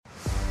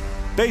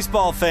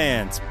Baseball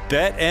fans,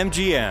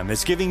 BetMGM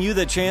is giving you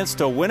the chance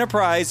to win a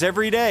prize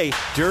every day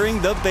during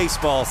the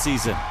baseball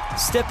season.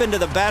 Step into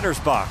the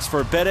batter's box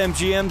for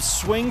BetMGM's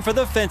Swing for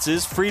the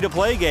Fences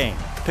free-to-play game.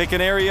 Pick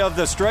an area of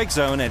the strike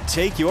zone and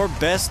take your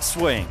best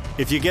swing.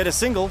 If you get a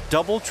single,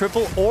 double,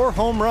 triple, or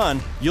home run,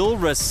 you'll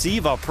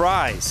receive a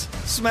prize.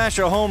 Smash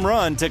a home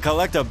run to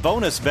collect a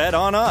bonus bet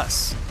on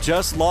us.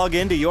 Just log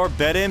into your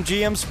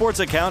BetMGM sports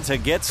account to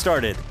get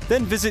started.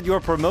 Then visit your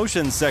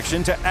promotions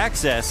section to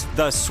access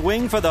the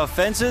Swing for the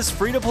Fences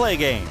free-to-play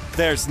game.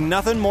 There's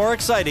nothing more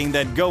exciting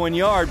than going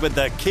yard with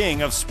the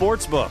king of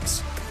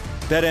sportsbooks.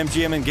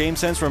 BetMGM and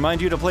GameSense remind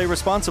you to play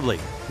responsibly.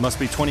 Must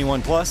be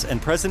 21 plus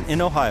and present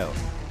in Ohio.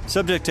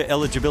 Subject to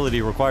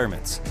eligibility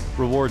requirements.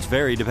 Rewards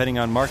vary depending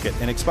on market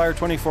and expire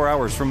 24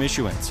 hours from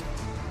issuance.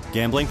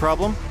 Gambling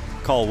problem?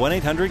 Call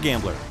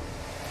 1-800-GAMBLER.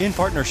 In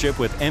partnership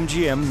with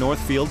MGM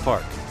Northfield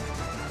Park.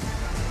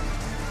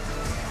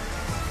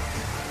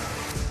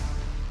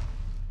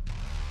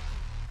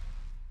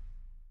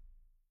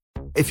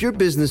 If your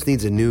business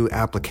needs a new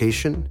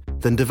application,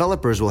 then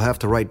developers will have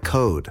to write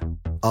code.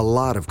 A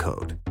lot of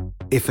code.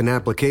 If an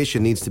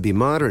application needs to be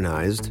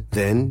modernized,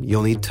 then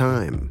you'll need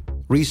time,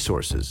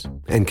 resources,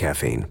 and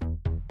caffeine.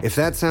 If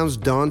that sounds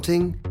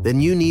daunting,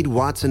 then you need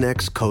Watson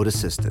X Code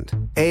Assistant.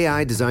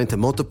 AI designed to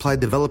multiply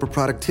developer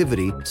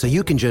productivity so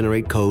you can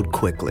generate code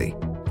quickly.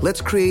 Let's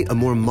create a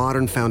more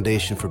modern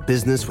foundation for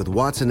business with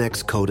Watson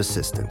X Code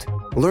Assistant.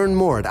 Learn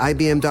more at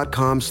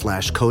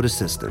ibm.com/code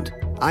assistant.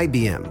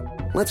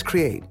 IBM. Let's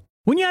create.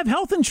 When you have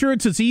health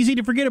insurance, it's easy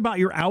to forget about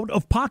your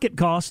out-of-pocket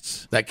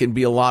costs. That can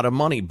be a lot of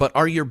money, but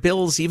are your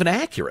bills even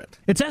accurate?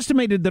 It's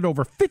estimated that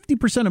over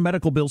 50% of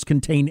medical bills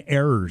contain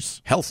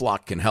errors.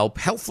 HealthLock can help.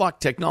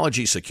 HealthLock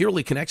technology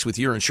securely connects with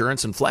your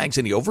insurance and flags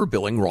any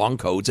overbilling, wrong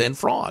codes, and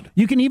fraud.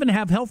 You can even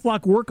have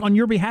HealthLock work on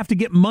your behalf to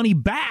get money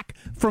back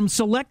from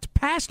select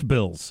past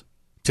bills.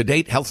 To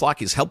date, HealthLock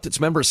has helped its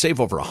members save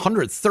over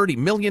 $130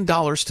 million.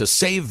 To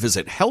save,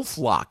 visit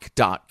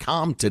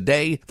healthlock.com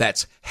today.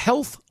 That's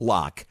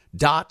healthlock.com.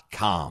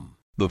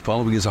 The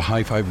following is a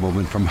high five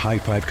moment from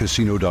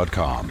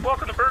highfivecasino.com.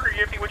 Welcome to Burger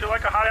Yippee. Would you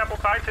like a hot apple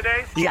pie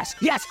today? Yes,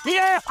 yeah,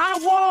 I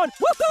won!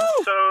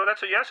 Woohoo! So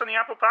that's a yes on the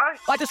apple pie?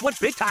 I just went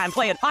big time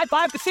playing High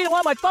Five Casino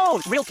on my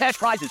phone. Real cash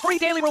prizes, free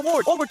daily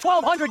rewards, over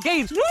 1,200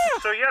 games. Yeah!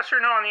 So yes or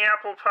no on the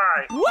apple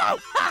pie? Whoa!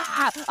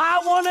 I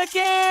won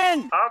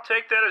again! I'll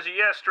take that as a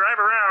yes. Drive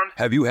around.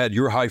 Have you had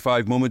your high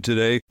five moment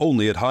today?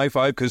 Only at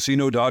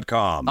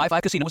highfivecasino.com. High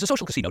Five Casino is a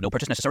social casino. No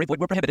purchase necessary. Void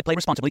where prohibited. Play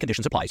responsibly.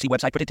 Conditions apply. See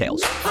website for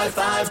details. High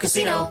Five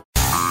Casino.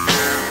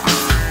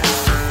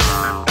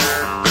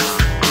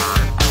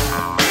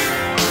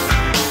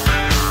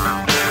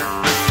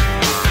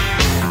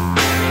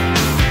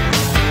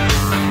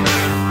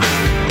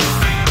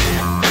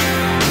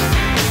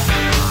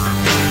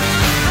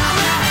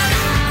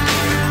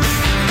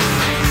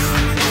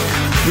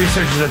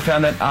 Researchers have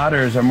found that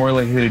otters are more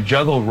likely to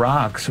juggle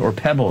rocks or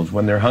pebbles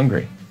when they're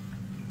hungry.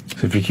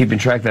 So if you're keeping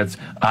track, that's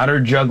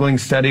Otter Juggling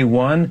Study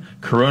 1,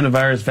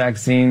 Coronavirus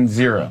Vaccine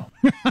 0.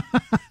 A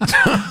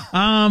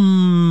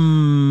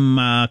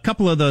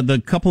couple of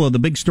the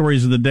big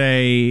stories of the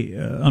day.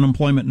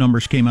 Unemployment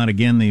numbers came out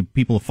again. The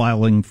people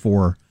filing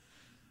for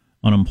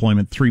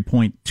unemployment,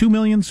 3.2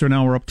 million. So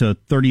now we're up to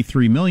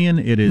 33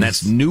 million.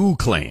 That's new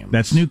claims.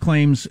 That's new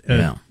claims.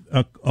 Yeah.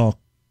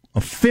 A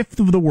fifth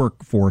of the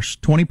workforce,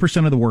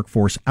 20% of the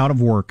workforce, out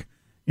of work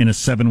in a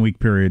 7-week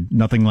period.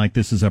 Nothing like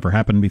this has ever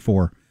happened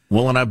before.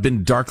 Well, and I've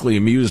been darkly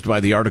amused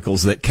by the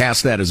articles that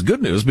cast that as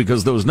good news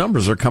because those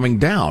numbers are coming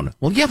down.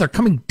 Well, yeah, they're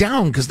coming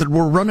down because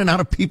we're running out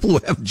of people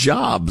who have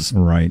jobs.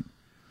 Right.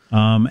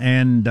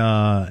 And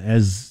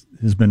as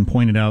has been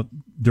pointed out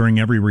during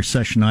every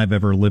recession I've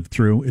ever lived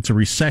through, it's a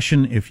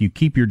recession if you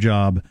keep your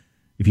job.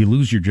 If you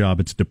lose your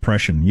job, it's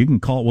depression. You can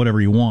call it whatever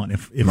you want.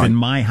 If right. In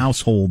my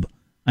household,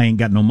 I ain't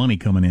got no money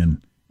coming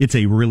in, it's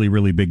a really,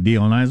 really big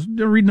deal. And I was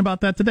reading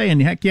about that today,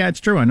 and heck yeah, it's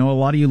true. I know a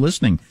lot of you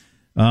listening.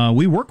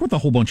 We work with a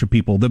whole bunch of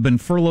people that have been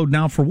furloughed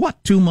now for,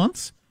 2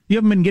 months? You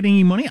haven't been getting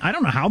any money? I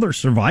don't know how they're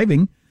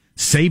surviving.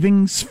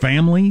 Savings,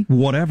 family,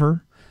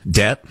 whatever.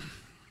 Debt.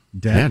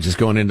 Yeah, just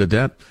going into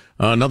debt.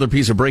 Another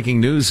piece of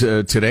breaking news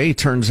today.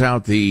 Turns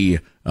out the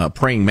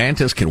praying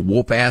mantis can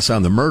whoop ass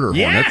on the murder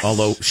hornet.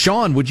 Although,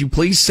 Sean, would you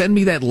please send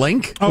me that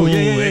link? Oh, yeah.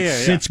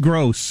 It's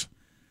gross.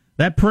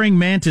 That praying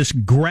mantis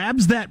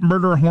grabs that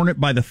murder hornet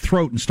by the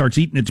throat and starts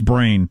eating its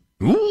brain.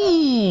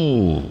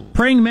 Ooh.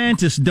 Praying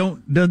mantis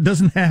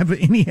doesn't have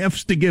any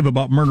F's to give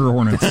about murder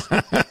hornets.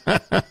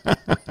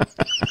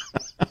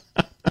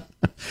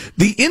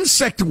 The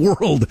insect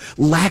world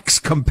lacks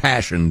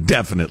compassion,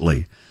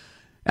 definitely.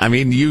 I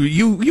mean,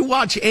 you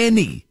watch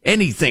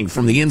anything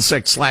from the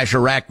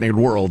insect/arachnid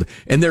world,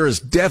 and there is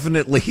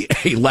definitely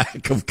a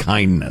lack of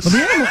kindness.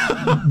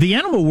 Well, the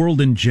animal world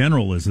in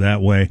general is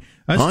that way.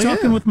 I was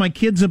talking with my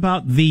kids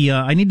about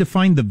I need to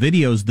find the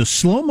videos, the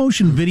slow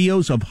motion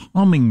videos of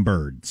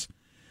hummingbirds.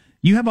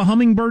 You have a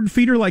hummingbird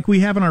feeder like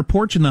we have on our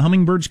porch, and the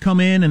hummingbirds come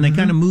in and they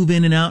kind of move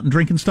in and out and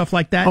drink and stuff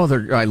like that.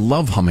 Oh, I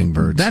love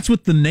hummingbirds. That's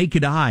with the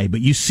naked eye,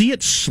 but you see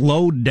it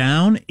slowed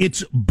down.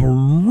 It's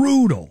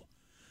brutal.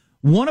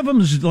 one of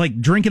them's like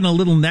drinking a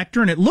little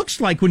nectar, and it looks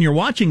like when you're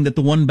watching that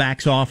the one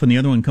backs off and the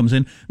other one comes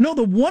in. No,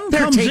 the one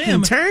comes in. They're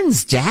taking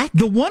turns, Jack.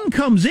 The one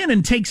comes in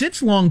and takes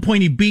its long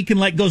pointy beak and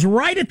like goes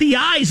right at the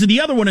eyes, and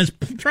the other one is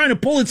trying to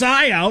pull its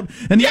eye out,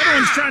 and the other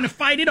one's trying to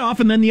fight it off,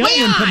 and then the other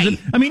one comes in.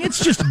 I mean,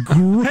 it's just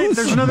gruesome. Hey,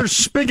 there's another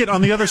spigot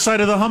on the other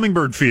side of the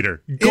hummingbird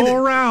feeder. Go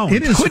around.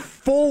 It is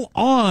full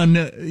on,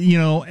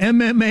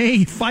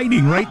 MMA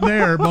fighting right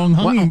there among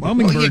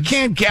hummingbirds. Well, you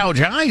can't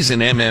gouge eyes in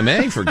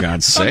MMA, for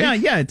God's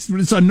sake. Yeah, it's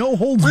a no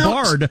holds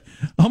barred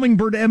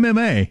hummingbird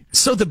MMA.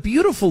 So the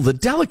beautiful, the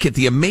delicate,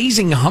 the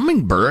amazing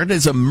hummingbird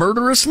is a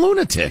murderous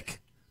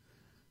lunatic.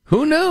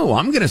 Who knew?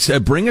 I'm going to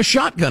bring a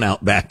shotgun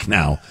out back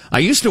now. I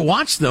used to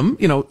watch them,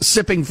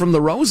 sipping from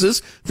the roses,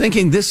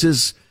 thinking this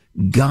is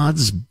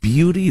God's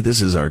beauty.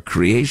 This is our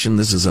creation.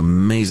 This is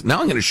amazing.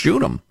 Now I'm going to shoot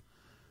them.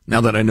 Now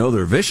that I know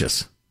they're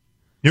vicious.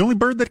 The only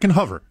bird that can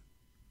hover.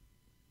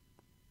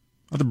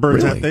 Other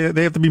birds, Really?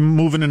 they have to be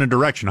moving in a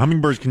direction.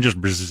 Hummingbirds can just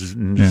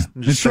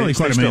It's really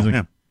quite still. amazing.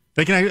 Yeah.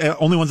 They can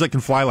only ones that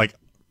can fly like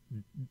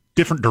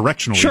different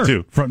directionally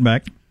too. Front and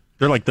back.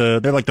 They're like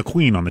the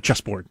queen on the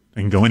chessboard.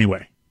 They can go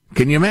anyway.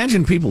 Can you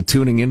imagine people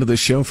tuning into this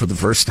show for the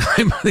first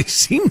time? They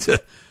seem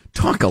to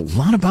talk a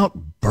lot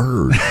about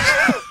birds.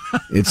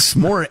 It's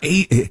more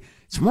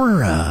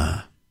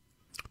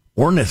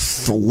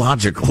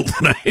ornithological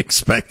than I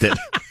expected.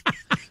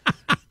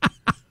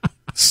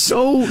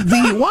 So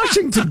the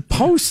Washington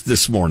Post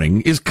this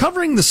morning is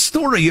covering the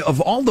story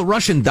of all the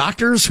Russian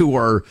doctors who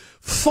are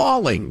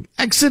falling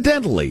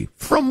accidentally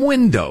from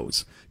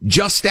windows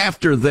just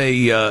after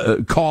they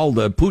called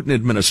the Putin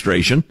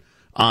administration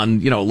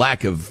on,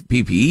 lack of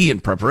PPE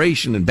and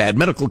preparation and bad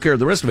medical care,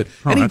 the rest of it.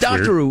 Any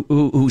doctor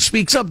who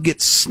speaks up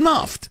gets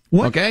snuffed.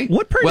 What period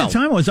of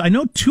time was? I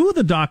know 2 of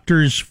the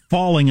doctors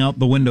falling out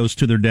the windows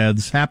to their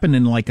deaths happened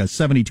in like a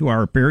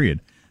 72-hour period.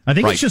 I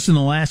think it's just in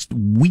the last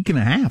week and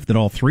a half that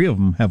all 3 of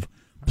them have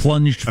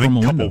plunged from a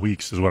window. A couple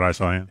weeks is what I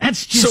saw. Yeah.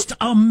 That's just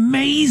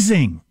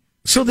amazing.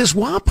 So this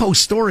WAPO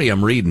story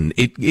I'm reading,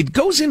 it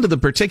goes into the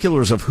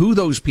particulars of who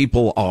those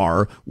people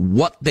are,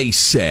 what they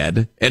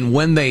said, and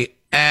when they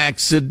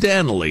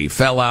accidentally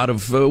fell out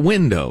of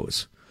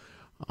windows.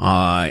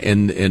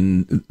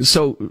 And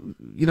so,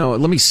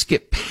 let me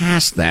skip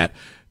past that.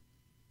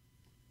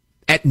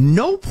 At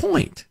no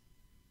point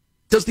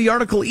does the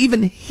article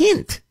even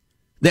hint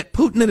that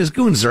Putin and his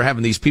goons are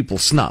having these people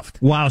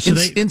snuffed. Wow. So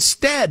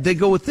instead, they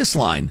go with this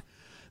line.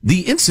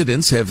 The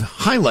incidents have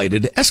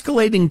highlighted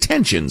escalating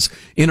tensions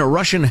in a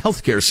Russian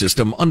healthcare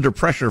system under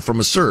pressure from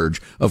a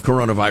surge of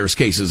coronavirus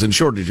cases and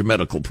shortage of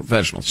medical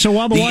professionals. So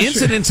while the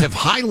incidents have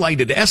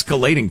highlighted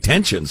escalating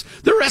tensions,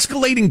 there are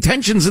escalating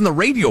tensions in the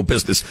radio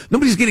business.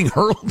 Nobody's getting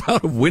hurled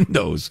out of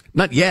windows.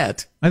 Not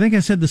yet. I think I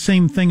said the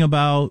same thing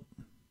about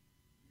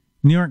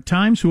New York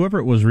Times, whoever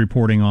it was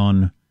reporting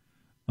on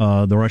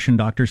the Russian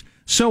doctors.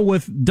 So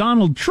with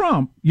Donald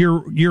Trump,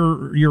 you're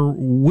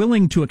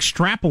willing to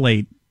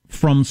extrapolate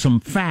from some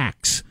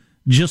facts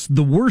just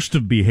the worst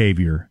of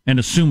behavior and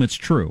assume it's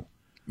true.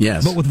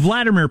 Yes. But with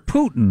Vladimir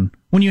Putin,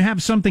 when you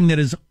have something that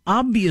is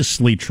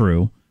obviously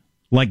true,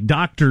 like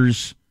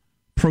doctors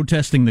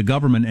protesting the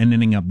government and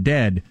ending up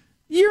dead,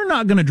 you're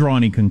not going to draw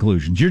any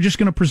conclusions. You're just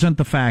going to present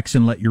the facts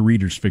and let your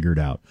readers figure it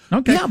out.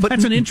 Okay, yeah, but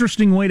that's an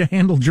interesting way to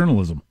handle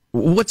journalism.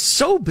 What's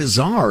so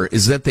bizarre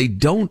is that they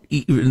don't,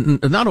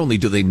 not only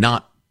do they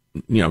not,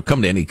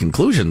 come to any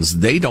conclusions,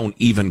 they don't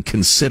even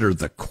consider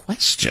the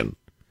question.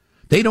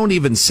 They don't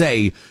even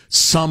say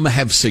some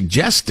have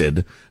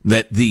suggested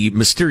that the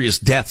mysterious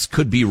deaths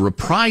could be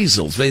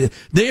reprisals.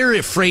 They're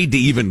afraid to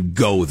even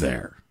go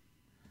there,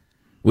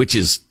 which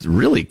is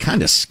really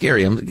kind of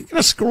scary. I'm going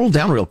to scroll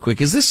down real quick.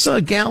 Is this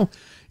gal?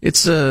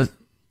 It's the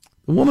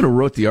woman who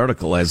wrote the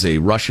article has a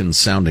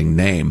Russian-sounding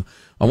name.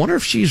 I wonder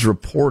if she's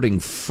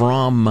reporting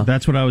from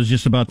That's what I was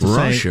just about to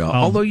Russia. say.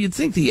 Although you'd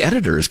think the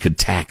editors could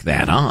tack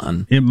that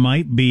on. It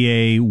might be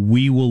a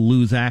we will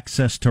lose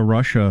access to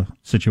Russia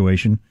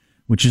situation,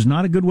 which is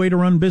not a good way to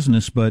run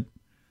business, but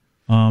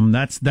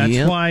that's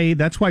why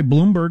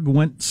Bloomberg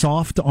went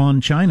soft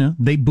on China.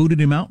 They booted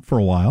him out for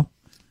a while,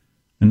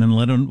 and then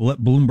let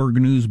Bloomberg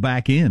News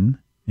back in,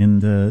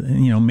 and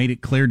made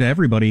it clear to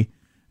everybody.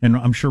 And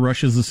I'm sure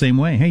Russia's the same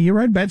way. Hey, you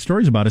write bad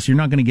stories about us, you're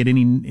not going to get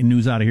any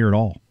news out of here at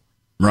all.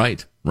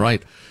 Right.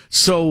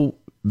 So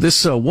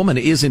this woman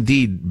is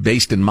indeed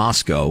based in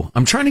Moscow.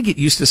 I'm trying to get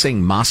used to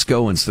saying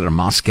Moscow instead of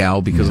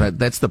Moscow because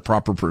that's the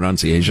proper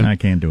pronunciation. I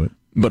can't do it.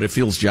 But it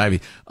feels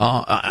jivey.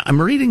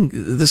 I'm reading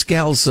this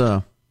gal's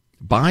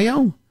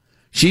bio.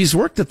 She's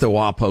worked at the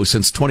WAPO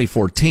since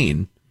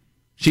 2014.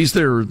 She's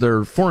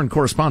their foreign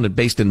correspondent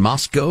based in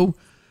Moscow.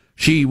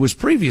 She was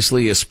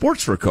previously a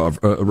sports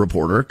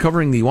reporter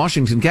covering the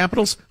Washington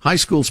Capitals, high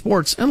school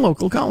sports, and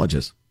local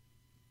colleges.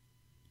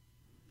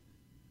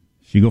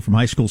 So you go from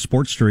high school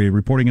sports to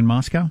reporting in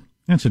Moscow?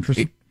 That's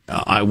interesting.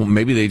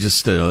 Maybe they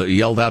just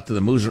yelled out to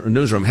the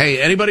newsroom,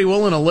 hey, anybody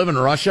willing to live in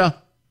Russia?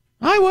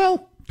 I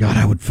will. God,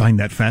 I would find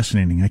that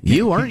fascinating.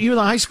 Aren't you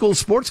the high school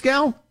sports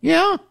gal?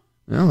 Yeah.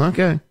 Well,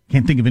 okay.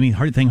 Can't think of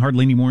anything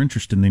hardly any more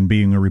interesting than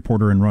being a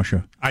reporter in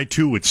Russia. I,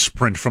 too, would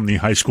sprint from the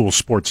high school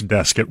sports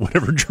desk at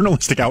whatever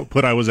journalistic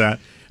output I was at.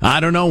 I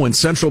don't know. When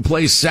Central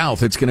plays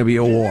South, it's going to be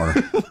a war.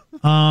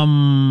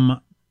 I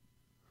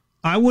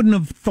wouldn't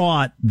have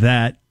thought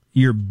that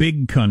your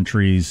big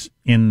countries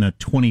in the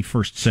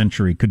 21st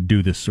century could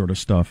do this sort of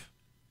stuff.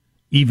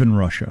 Even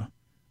Russia.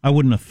 I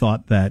wouldn't have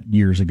thought that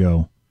years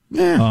ago.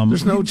 Yeah,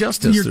 there's no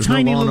justice. There's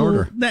no law and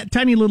order. That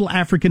tiny little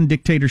African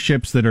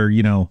dictatorships that are,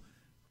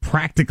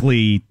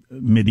 practically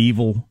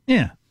medieval.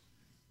 Yeah.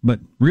 But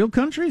real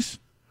countries?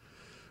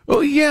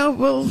 Oh, yeah.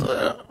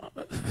 Well,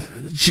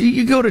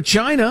 you go to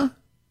China,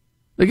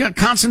 they got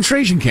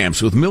concentration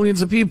camps with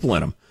millions of people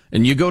in them.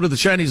 And you go to the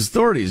Chinese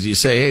authorities, you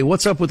say, hey,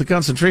 what's up with the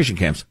concentration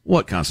camps?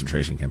 What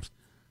concentration camps?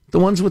 The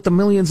ones with the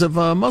millions of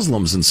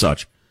Muslims and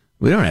such.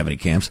 We don't have any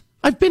camps.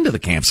 I've been to the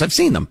camps. I've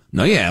seen them.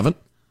 No, you haven't.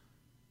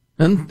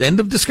 And end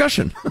of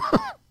discussion.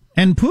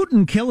 And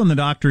Putin killing the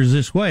doctors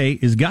this way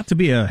has got to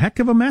be a heck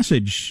of a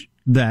message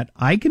that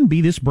I can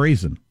be this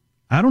brazen.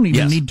 I don't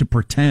even need to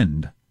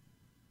pretend.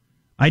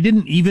 I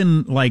didn't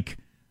even,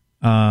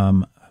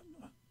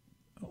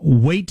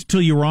 wait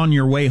till you're on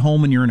your way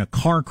home and you're in a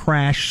car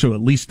crash, so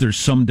at least there's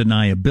some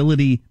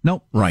deniability.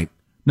 Nope. Right.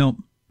 Nope.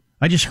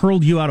 I just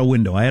hurled you out a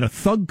window. I had a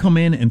thug come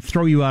in and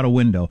throw you out a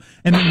window.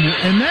 And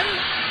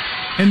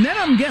then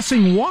I'm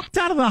guessing walked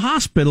out of the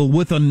hospital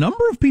with a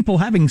number of people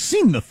having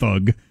seen the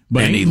thug.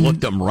 And he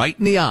looked them right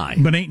in the eye.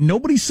 But ain't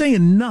nobody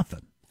saying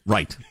nothing.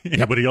 Right.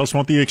 Anybody else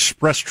want the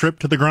express trip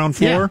to the ground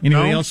floor? Yeah.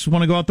 Anybody else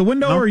want to go out the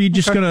window, or are you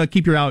just going to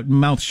keep your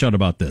mouth shut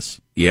about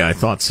this? Yeah, I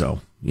thought so.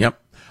 Yep.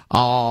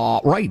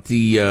 Right.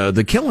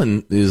 The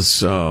killing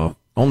is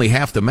only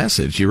half the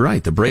message. You're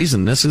right. The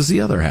brazenness is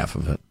the other half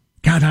of it.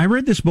 God, I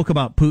read this book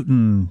about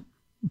Putin.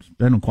 It's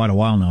been quite a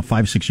while now,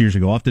 5-6 years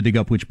ago. I'll have to dig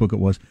up which book it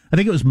was. I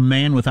think it was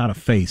Man Without a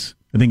Face,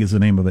 I think is the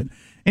name of it.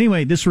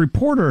 Anyway, this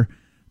reporter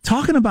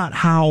talking about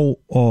how,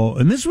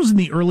 and this was in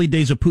the early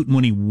days of Putin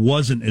when he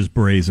wasn't as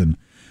brazen,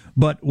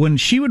 but when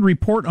she would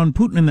report on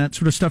Putin and that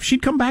sort of stuff,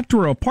 she'd come back to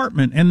her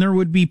apartment and there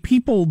would be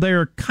people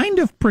there kind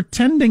of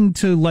pretending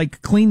to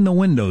clean the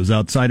windows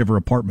outside of her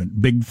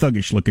apartment, big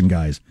thuggish looking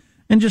guys.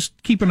 And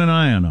just keeping an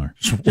eye on her.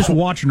 Just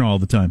watching her all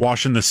the time.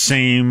 Washing the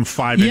same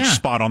 5-inch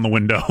spot on the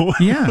window.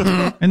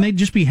 Yeah. And they'd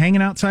just be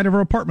hanging outside of her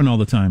apartment all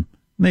the time.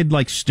 And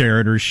they'd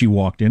stare at her as she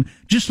walked in,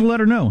 just to let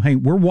her know, hey,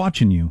 we're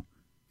watching you.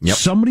 Yep.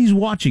 Somebody's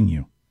watching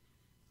you.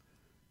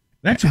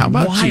 That's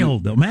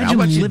wild. Imagine how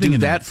about you living do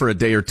in that for a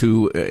day or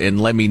two and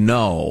let me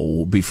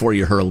know before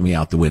you hurl me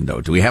out the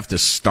window. Do we have to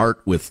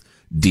start with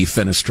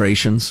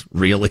defenestrations?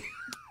 Really?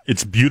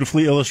 It's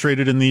beautifully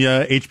illustrated in the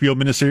HBO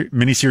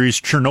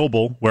miniseries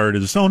Chernobyl, where it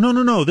is, no,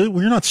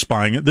 we're not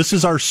spying it. This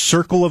is our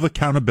circle of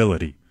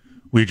accountability.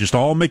 We're just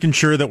all making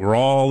sure that we're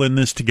all in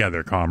this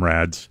together,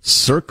 comrades.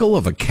 Circle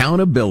of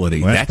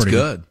accountability. Well, that's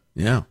good.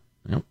 Yeah.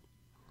 Yep.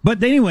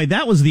 But anyway,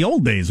 that was the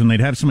old days when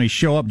they'd have somebody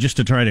show up just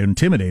to try to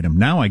intimidate them.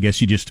 Now I guess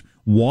you just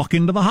walk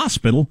into the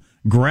hospital,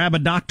 grab a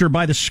doctor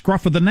by the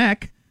scruff of the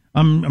neck.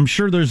 I'm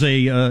sure there's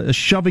a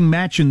shoving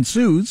match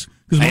ensues.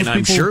 And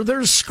I'm sure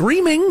there's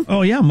screaming.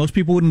 Oh, yeah. Most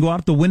people wouldn't go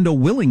out the window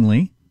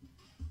willingly.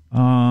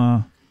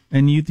 And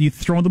you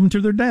throw them to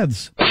their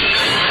deaths.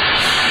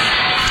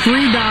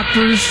 3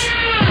 doctors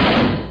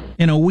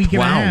in a week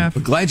and a half.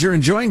 I'm glad you're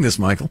enjoying this,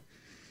 Michael.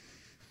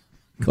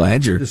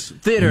 Glad you're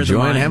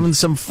enjoying having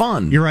some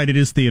fun. You're right. It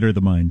is theater of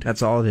the mind.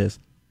 That's all it is.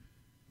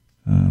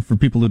 For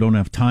people who don't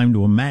have time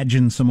to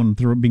imagine someone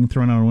being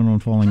thrown out a window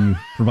and falling, you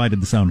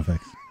provided the sound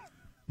effects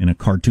in a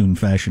cartoon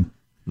fashion.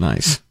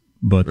 Nice.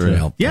 But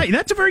yeah,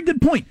 that's a very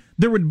good point.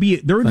 There would be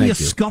a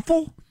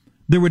scuffle.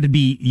 There would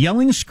be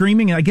yelling,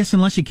 screaming. I guess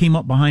unless you came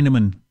up behind him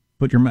and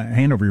put your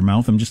hand over your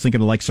mouth. I'm just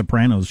thinking of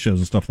Sopranos shows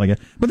and stuff like that.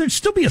 But there'd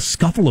still be a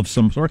scuffle of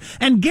some sort,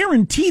 and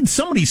guaranteed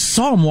somebody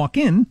saw him walk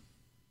in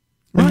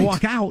and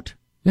walk out.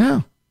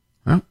 Yeah.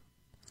 Well,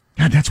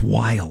 God, that's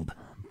wild.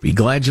 Be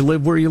glad you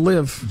live where you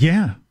live.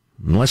 Yeah.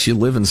 Unless you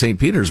live in St.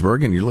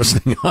 Petersburg and you're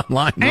listening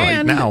online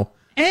right now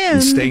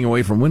and staying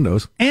away from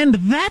windows. And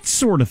that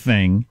sort of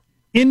thing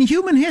in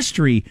human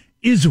history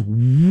is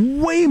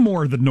way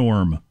more the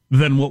norm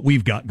than what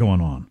we've got going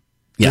on.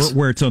 Yes.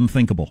 Where it's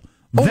unthinkable.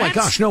 Oh, my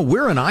gosh. No,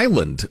 we're an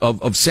island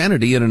of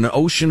sanity in an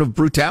ocean of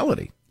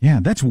brutality. Yeah,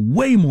 that's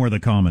way more the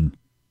common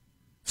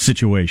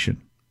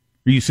situation.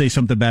 Or you say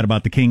something bad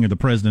about the king or the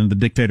president or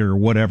the dictator or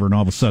whatever, and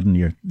all of a sudden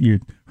you're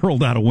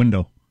hurled out a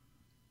window.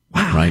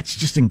 Wow, right. It's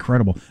just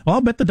incredible. Well,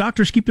 I'll bet the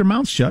doctors keep their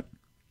mouths shut.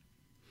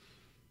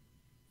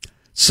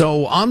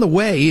 So on the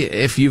way,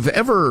 if you've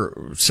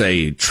ever,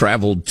 say,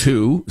 traveled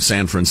to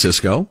San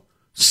Francisco,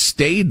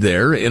 stayed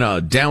there in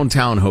a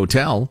downtown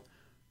hotel,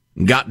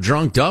 got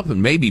drunked up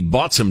and maybe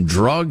bought some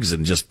drugs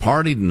and just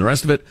partied and the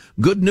rest of it,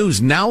 good news,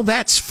 now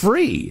that's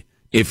free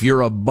if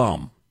you're a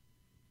bum.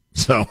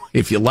 So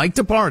if you like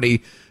to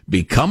party,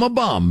 become a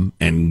bum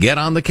and get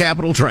on the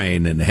Capital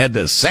train and head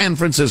to San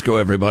Francisco,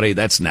 everybody.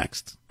 That's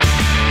next.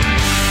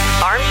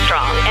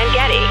 Armstrong and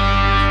Getty.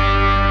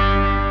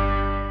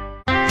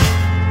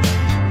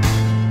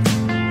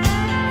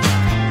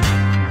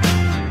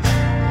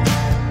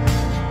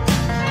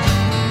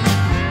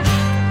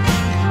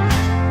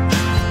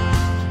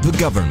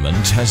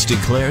 government has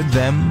declared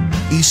them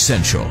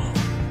essential.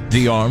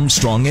 The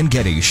Armstrong and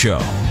Getty Show.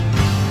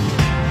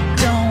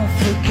 Don't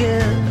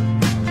forget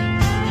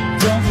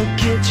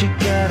you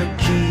gotta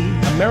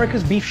keep.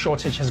 America's beef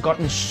shortage has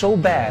gotten so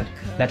bad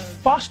that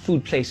fast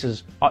food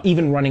places are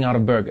even running out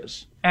of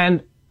burgers.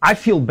 And I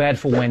feel bad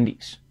for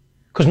Wendy's.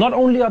 Because not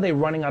only are they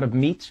running out of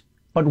meat,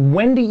 but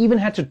Wendy even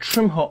had to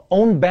trim her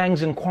own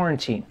bangs in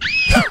quarantine.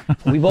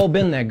 We've all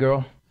been there,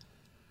 girl.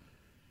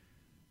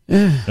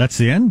 That's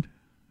the end?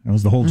 That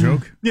was the whole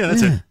joke? Yeah,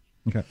 that's it.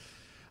 Okay.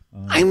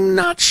 I'm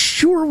not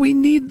sure we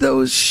need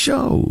those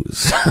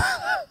shows.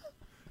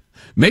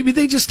 Maybe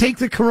they just take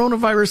the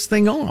coronavirus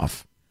thing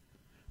off.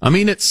 I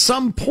mean, at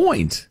some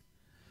point,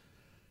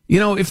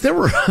 if there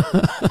were,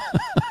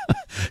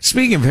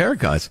 speaking of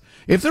haircuts,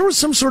 if there was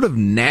some sort of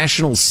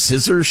national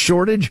scissors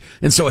shortage,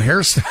 and so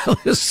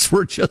hairstylists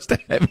were just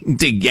having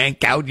to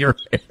yank out your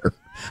hair,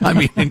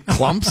 in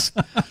clumps,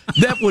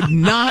 that would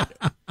not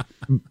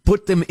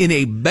put them in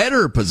a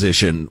better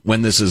position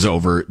when this is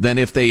over than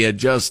if they had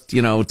just,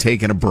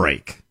 taken a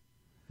break.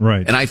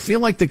 Right. And I feel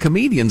like the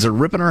comedians are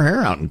ripping our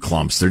hair out in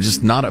clumps. They're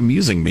just not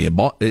amusing me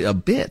a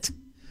bit.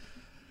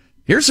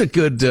 Here's a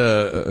good,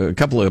 a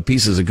couple of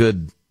pieces of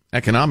good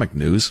economic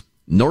news.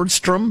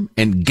 Nordstrom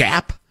and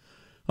Gap,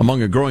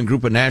 among a growing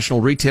group of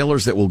national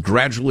retailers that will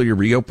gradually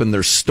reopen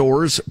their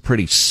stores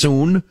pretty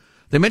soon.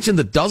 They mentioned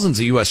that dozens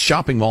of U.S.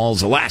 shopping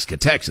malls, Alaska,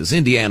 Texas,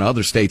 Indiana,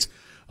 other states,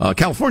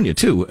 California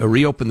too,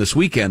 reopened this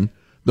weekend,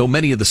 though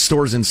many of the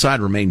stores inside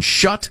remain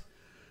shut.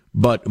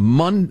 But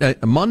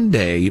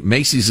Monday,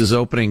 Macy's is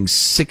opening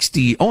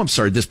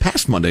this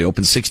past Monday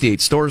opened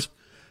 68 stores.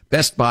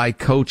 Best Buy,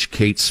 Coach,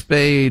 Kate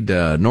Spade,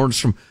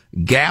 Nordstrom.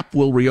 Gap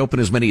will reopen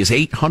as many as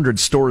 800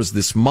 stores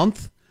this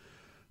month.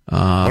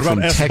 What about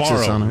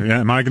Sbarro?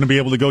 Am I going to be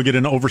able to go get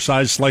an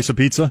oversized slice of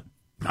pizza?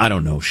 I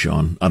don't know,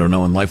 Sean. I don't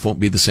know, and life won't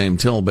be the same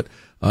till. But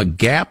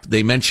Gap,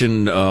 they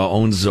mentioned,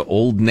 owns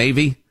Old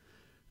Navy,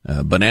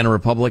 Banana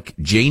Republic,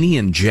 Janie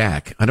and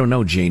Jack. I don't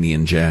know Janie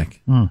and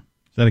Jack. Is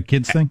that a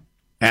kid's thing?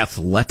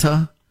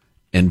 Athleta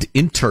and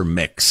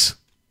Intermix.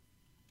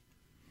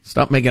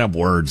 Stop making up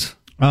words.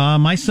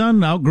 My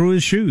son outgrew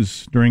his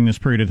shoes during this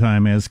period of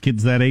time, as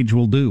kids that age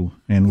will do,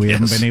 and we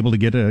haven't been able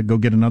to go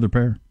get another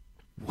pair.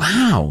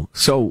 Wow.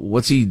 So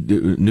what's he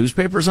do?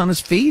 Newspapers on his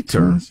feet?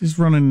 Or he's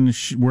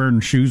wearing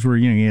shoes where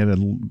he had a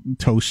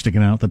toe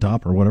sticking out the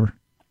top or whatever.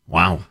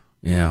 Wow.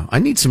 Yeah. I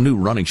need some new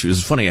running shoes.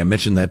 It's funny. I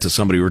mentioned that to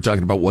somebody. We were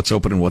talking about what's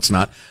open and what's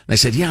not. And I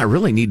said, yeah, I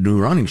really need new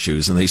running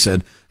shoes. And they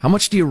said, how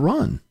much do you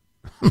run?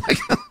 I'm like,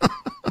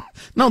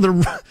 no,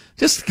 they're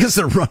just because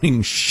they're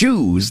running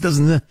shoes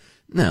doesn't.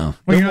 No, well,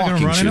 they're you're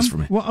walking run shoes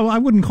them? For me. Well, I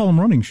wouldn't call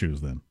them running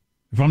shoes then.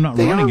 If I'm not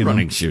they running are in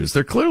running them. shoes.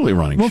 They're clearly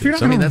running well, shoes.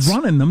 Well, if you're not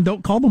running them,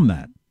 don't call them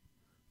that.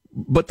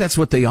 But that's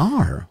what they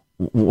are.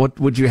 What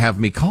would you have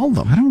me call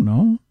them? I don't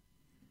know.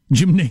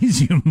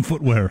 Gymnasium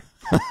footwear.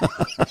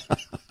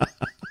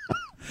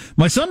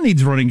 My son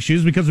needs running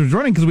shoes because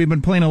we've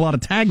been playing a lot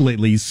of tag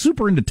lately. He's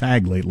super into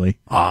tag lately.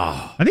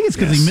 Oh, I think it's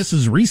because he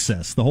misses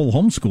recess, the whole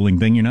homeschooling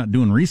thing. You're not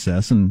doing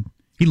recess, and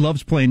he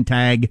loves playing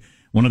tag.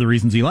 One of the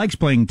reasons he likes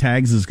playing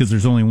tags is because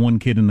there's only one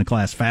kid in the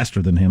class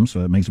faster than him,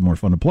 so that makes it more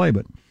fun to play.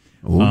 But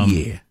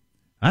yeah,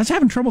 I was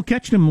having trouble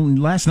catching him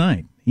last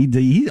night.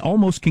 He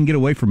almost can get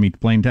away from me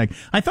playing tag.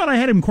 I thought I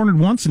had him cornered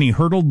once, and he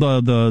hurdled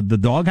the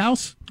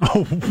doghouse.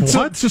 Oh,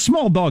 what? It's a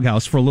small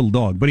doghouse for a little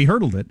dog, but he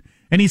hurdled it.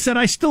 And he said,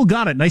 I still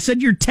got it. And I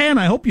said, you're 10.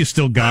 I hope you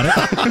still got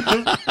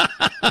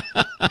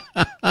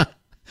it.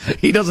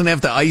 He doesn't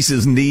have to ice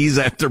his knees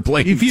after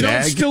playing tag. If you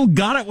don't still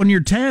got it when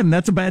you're 10,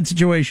 that's a bad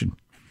situation.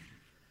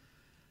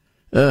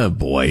 Oh,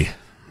 boy.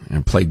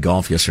 I played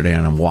golf yesterday,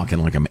 and I'm walking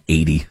like I'm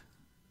 80.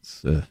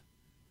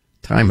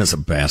 Time is a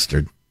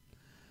bastard.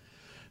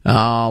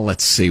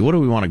 Let's see. What do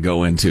we want to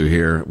go into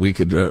here? We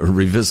could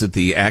revisit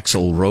the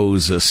Axl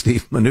Rose,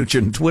 Steve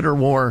Mnuchin Twitter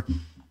war.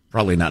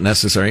 Probably not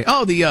necessary.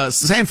 Oh, the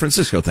San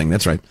Francisco thing.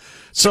 That's right.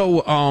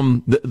 So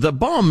the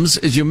bums,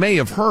 as you may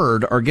have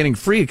heard, are getting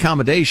free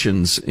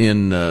accommodations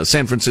in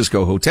San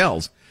Francisco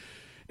hotels.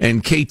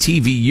 And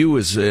KTVU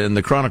is in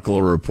the Chronicle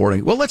are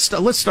reporting. Well, let's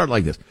start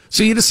like this.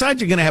 So you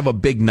decide you're going to have a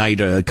big night,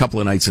 a couple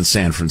of nights in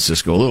San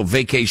Francisco, a little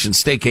vacation,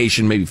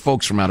 staycation, maybe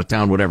folks from out of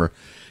town, whatever.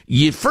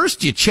 You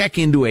check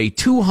into a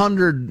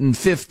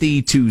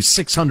 $250 to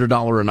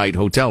 $600 a night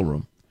hotel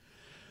room.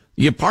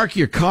 You park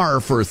your car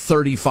for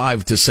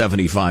 $35 to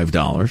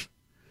 $75.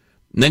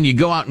 And then you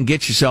go out and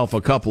get yourself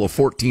a couple of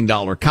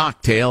 $14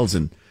 cocktails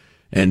and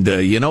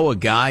you know a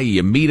guy,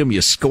 you meet him,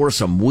 you score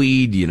some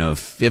weed,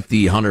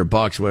 $50,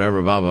 $100,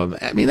 whatever, blah, blah, blah.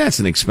 I mean, that's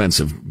an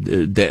expensive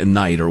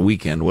night or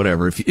weekend,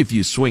 whatever, if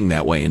you swing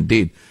that way,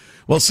 indeed.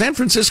 Well, San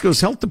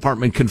Francisco's health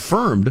department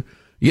confirmed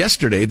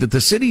yesterday that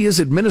the city is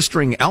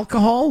administering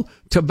alcohol,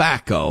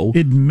 tobacco,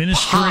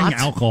 pot,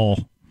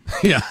 alcohol.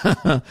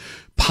 Yeah.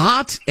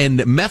 Pot and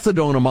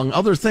methadone, among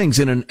other things,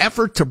 in an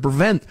effort to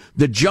prevent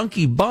the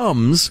junkie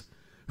bums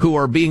who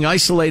are being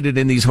isolated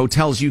in these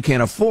hotels you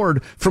can't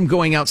afford from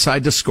going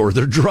outside to score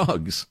their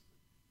drugs.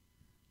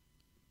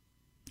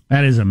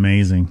 That is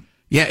amazing.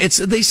 Yeah,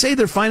 they say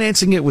they're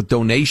financing it with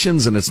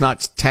donations and it's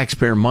not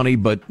taxpayer money,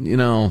 but,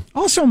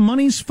 Also,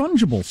 money's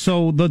fungible,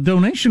 so the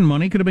donation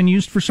money could have been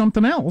used for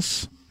something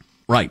else.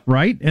 Right.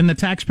 Right? And the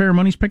taxpayer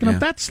money's picking up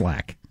that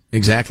slack.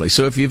 Exactly.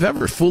 So if you've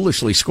ever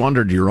foolishly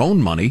squandered your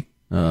own money,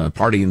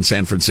 party in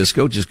San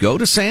Francisco, just go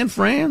to San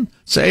Fran,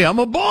 say, I'm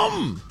a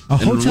bum. A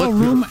hotel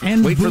room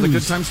and wait booze. for the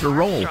good times to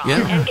roll.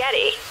 Armstrong and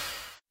Getty.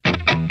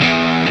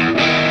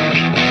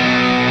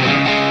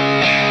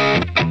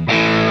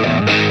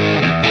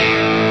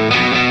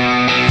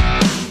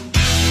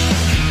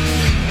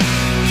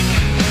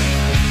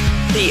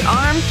 The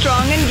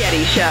Armstrong and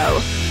Getty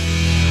Show.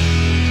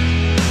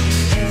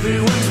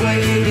 Everyone's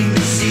waiting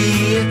to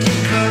see if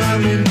you're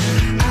coming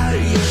out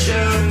of your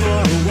shell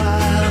for a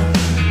while.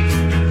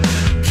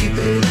 Keep it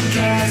in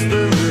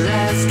Casper, we're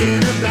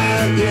asking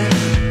about you.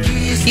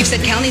 You've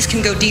said counties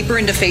can go deeper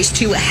into phase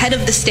 2 ahead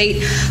of the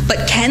state,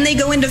 but can they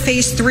go into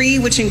phase 3,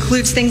 which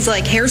includes things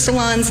like hair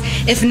salons?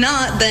 If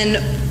not,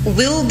 then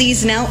will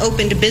these now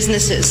opened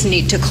businesses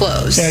need to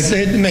close? Yeah,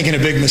 they're making a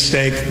big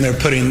mistake. They're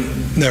putting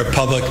their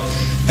public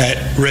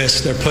at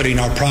risk. They're putting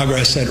our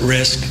progress at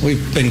risk.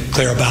 We've been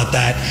clear about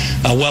that,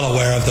 well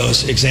aware of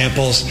those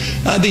examples.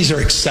 These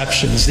are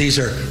exceptions. These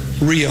are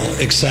real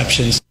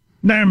exceptions.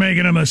 They're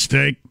making a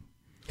mistake.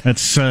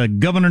 That's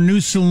Governor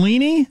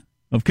Mussolini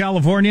of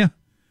California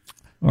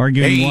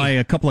arguing why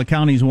a couple of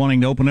counties wanting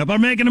to open up are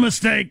making a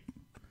mistake.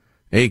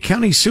 A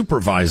county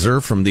supervisor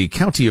from the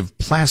county of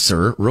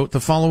Placer wrote the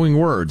following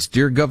words.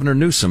 Dear Governor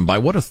Newsom, by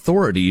what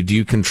authority do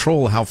you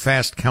control how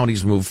fast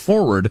counties move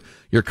forward?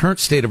 Your current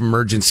state of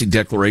emergency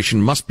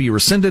declaration must be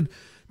rescinded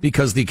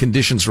because the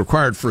conditions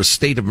required for a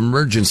state of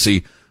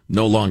emergency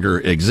no longer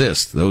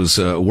exist. Those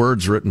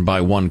words written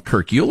by one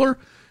Kirk Euler,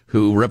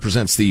 who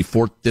represents the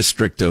 4th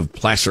District of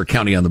Placer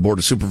County on the Board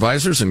of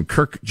Supervisors. And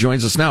Kirk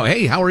joins us now.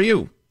 Hey, how are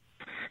you?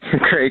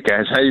 Great,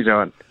 guys. How you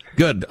doing?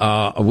 Good.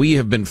 We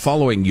have been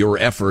following your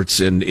efforts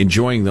and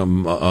enjoying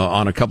them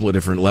on a couple of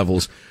different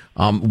levels.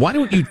 Why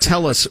don't you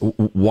tell us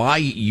why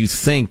you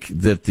think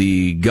that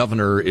the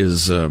governor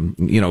is,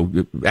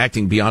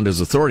 acting beyond his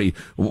authority?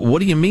 What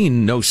do you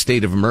mean, no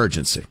state of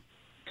emergency?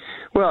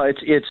 Well,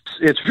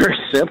 it's very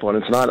simple,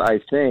 and it's not I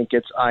think,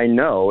 it's I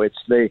know. It's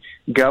the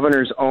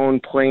governor's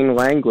own plain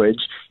language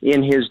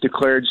in his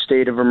declared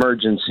state of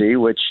emergency,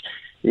 which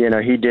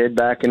he did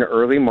back in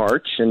early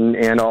March,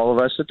 and all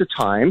of us at the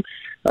time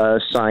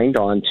signed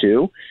on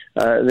to.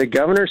 The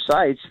governor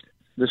cites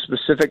the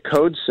specific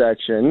code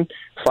section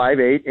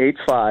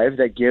 5885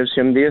 that gives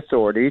him the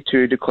authority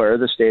to declare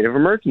the state of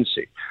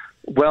emergency.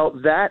 Well,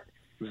 that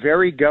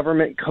very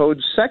government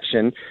code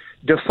section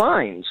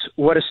defines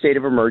what a state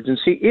of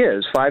emergency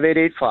is.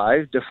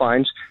 5885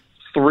 defines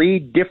 3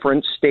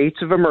 different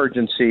states of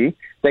emergency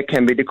that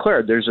can be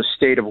declared. There's a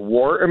state of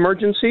war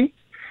emergency,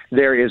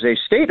 there is a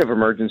state of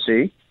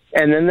emergency,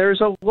 and then there's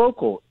a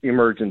local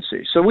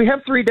emergency. So we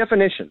have 3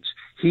 definitions.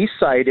 He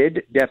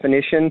cited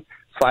definition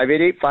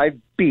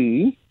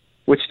 5885B,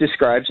 which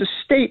describes a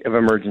state of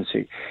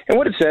emergency. And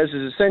what it says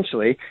is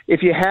essentially,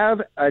 if you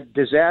have a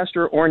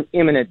disaster or an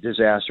imminent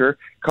disaster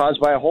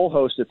caused by a whole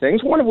host of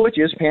things, one of which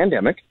is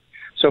pandemic.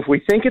 So if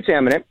we think it's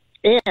imminent,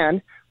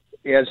 and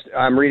as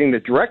I'm reading the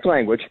direct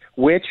language,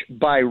 which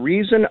by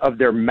reason of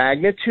their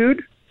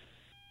magnitude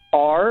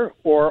are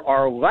or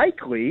are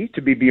likely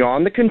to be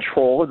beyond the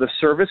control of the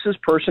services,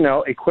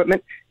 personnel,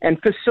 equipment, and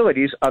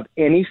facilities of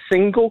any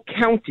single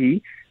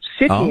county,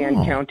 city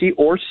and county,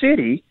 or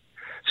city.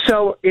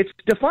 So it's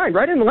defined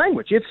right in the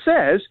language. It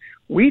says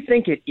we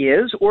think it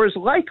is or is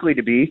likely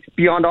to be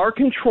beyond our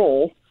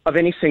control of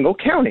any single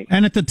county.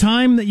 And at the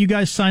time that you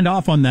guys signed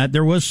off on that,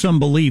 there was some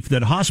belief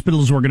that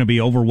hospitals were going to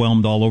be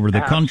overwhelmed all over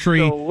the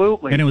country.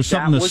 Absolutely. And it was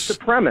something that was the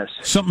premise.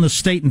 Something the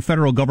state and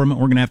federal government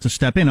were going to have to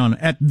step in on.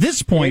 At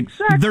this point,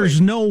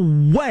 there's no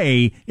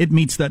way it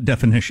meets that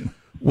definition.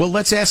 Well,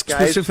 let's ask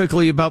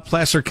specifically about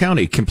Placer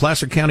County. Can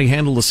Placer County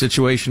handle the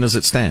situation as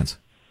it stands?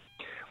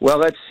 Well,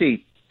 let's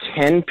see.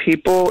 10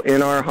 people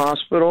in our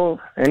hospital.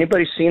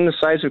 Anybody seen the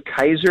size of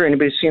Kaiser?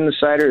 Anybody seen the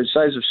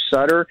size of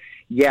Sutter?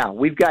 Yeah,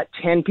 we've got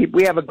 10 people.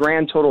 We have a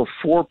grand total of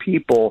 4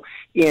 people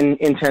in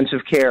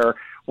intensive care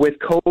with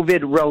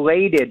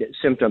COVID-related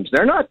symptoms.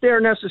 They're not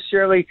there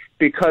necessarily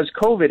because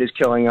COVID is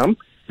killing them.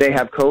 They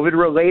have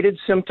COVID-related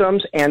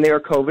symptoms, and they are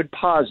COVID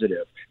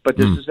positive. But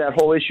this is that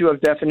whole issue of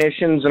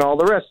definitions and all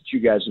the rest that you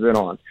guys have been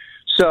on.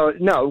 So,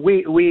 no,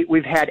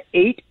 we've had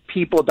 8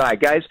 people die.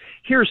 Guys,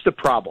 here's the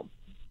problem.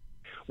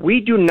 We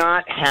do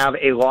not have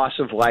a loss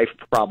of life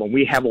problem.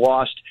 We have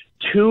lost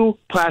 2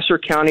 Placer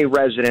County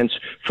residents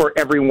for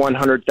every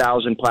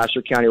 100,000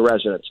 Placer County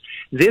residents.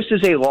 This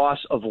is a loss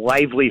of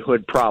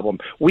livelihood problem.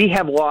 We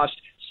have lost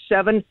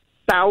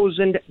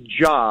 7,000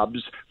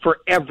 jobs for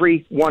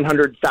every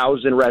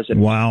 100,000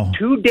 residents. Wow.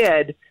 2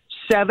 dead,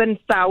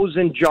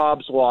 7,000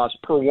 jobs lost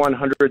per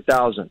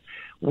 100,000.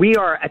 We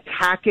are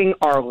attacking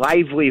our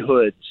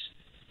livelihoods.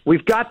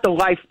 We've got the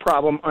life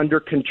problem under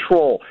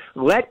control.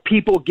 Let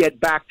people get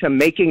back to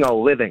making a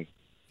living.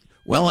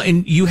 Well,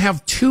 and you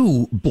have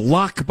two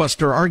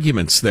blockbuster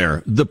arguments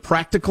there. The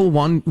practical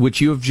one, which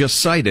you have just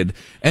cited,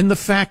 and the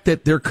fact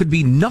that there could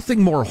be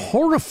nothing more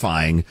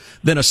horrifying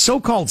than a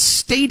so-called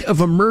state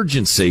of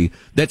emergency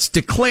that's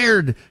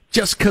declared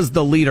just because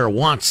the leader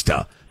wants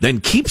to,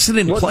 then keeps it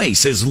in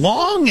place as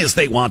long as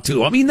they want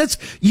to. I mean,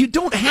 you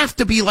don't have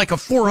to be like a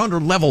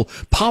 400 level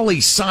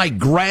poli-sci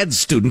grad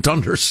student to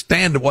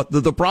understand what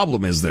the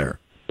problem is there.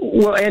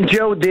 Well, and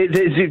Joe,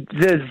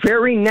 the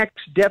very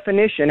next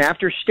definition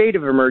after state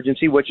of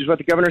emergency, which is what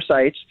the governor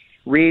cites,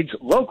 reads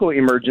local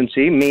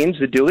emergency means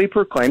the duly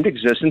proclaimed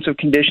existence of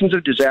conditions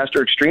of disaster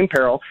or extreme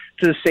peril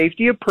to the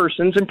safety of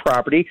persons and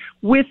property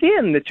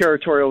within the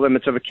territorial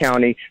limits of a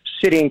county,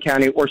 city and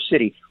county, or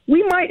city.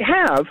 We might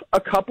have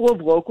a couple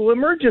of local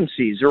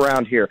emergencies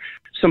around here.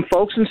 Some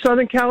folks in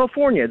Southern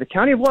California, the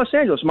county of Los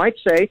Angeles, might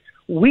say,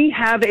 we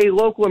have a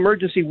local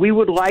emergency. We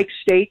would like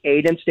state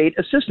aid and state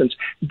assistance.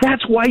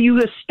 That's why you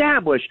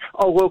establish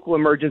a local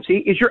emergency,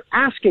 is you're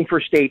asking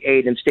for state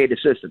aid and state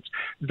assistance.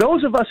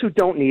 Those of us who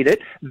don't need it,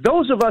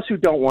 those of us who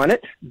don't want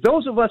it,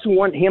 those of us who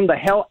want him the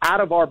hell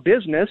out of our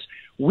business,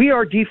 we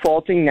are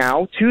defaulting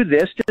now to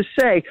this to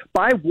say,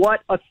 by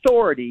what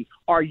authority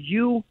are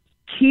you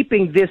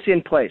keeping this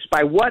in place?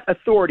 By what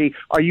authority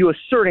are you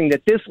asserting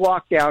that this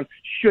lockdown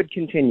should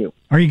continue?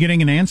 Are you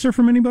getting an answer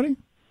from anybody?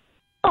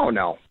 Oh,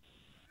 no.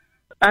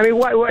 I mean,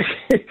 what?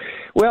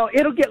 Well,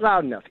 it'll get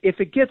loud enough. If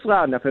it gets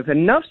loud enough, if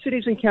enough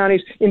cities and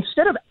counties,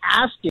 instead of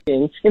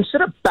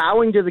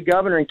bowing to the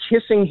governor and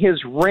kissing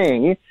his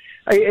ring,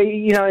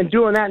 and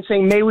doing that and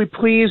saying, may we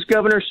please,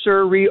 Governor,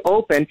 sir,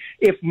 reopen,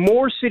 if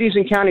more cities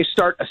and counties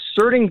start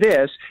asserting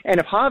this, and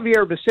if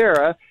Javier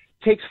Becerra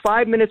takes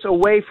 5 minutes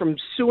away from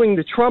suing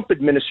the Trump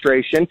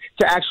administration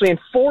to actually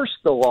enforce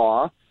the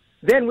law,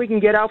 then we can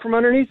get out from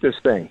underneath this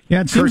thing.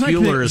 Yeah, it seems Kirk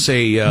Euler is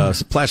a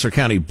Placer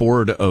County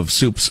Board of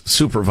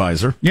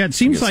supervisor. Yeah, it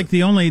seems like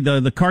the only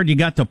the card you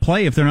got to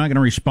play if they're not going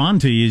to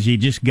respond to you is you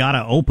just got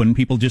to open.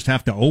 People just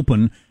have to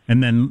open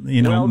and then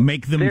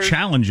make them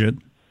challenge it.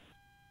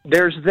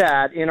 There's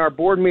that. In our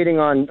board meeting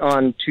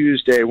on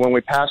Tuesday when we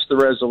passed the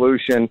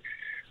resolution,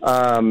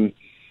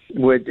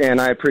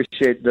 and I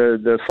appreciate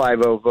the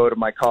 5-0 vote of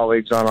my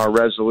colleagues on our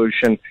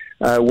resolution.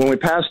 When we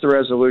passed the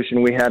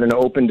resolution, we had an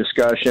open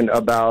discussion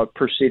about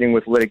proceeding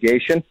with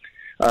litigation.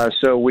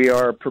 So we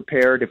are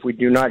prepared, if we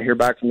do not hear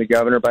back from the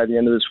governor by the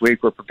end of this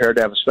week, we're prepared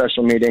to have a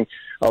special meeting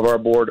of our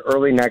board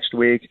early next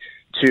week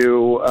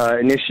to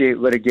initiate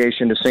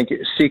litigation to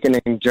seek an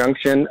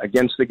injunction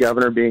against the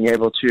governor being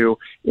able to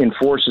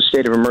enforce a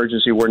state of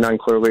emergency where none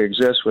clearly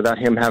exists without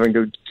him having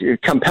to,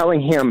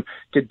 compelling him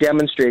to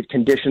demonstrate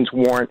conditions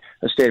warrant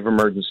a state of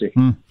emergency.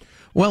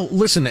 Well,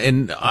 listen,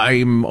 and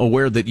I'm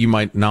aware that you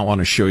might not want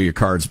to show your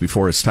cards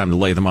before it's time to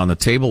lay them on the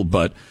table,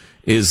 but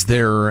is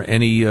there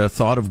any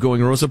thought of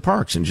going Rosa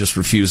Parks and just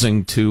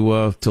refusing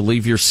to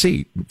leave your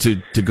seat,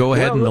 to go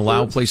ahead and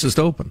allow places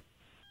to open?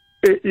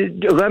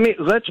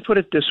 Let's put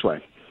it this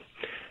way.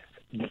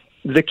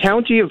 The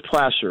county of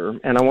Placer,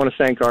 and I want to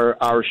thank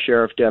our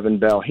sheriff, Devin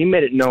Bell, he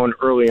made it known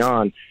early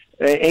on,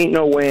 ain't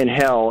no way in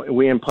hell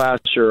we in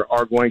Placer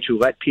are going to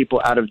let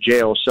people out of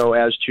jail so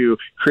as to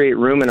create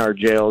room in our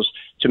jails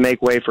to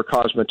make way for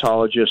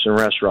cosmetologists and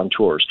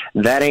restaurateurs.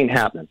 That ain't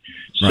happening.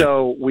 Right.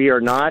 So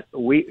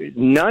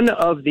none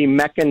of the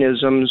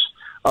mechanisms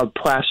of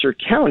Placer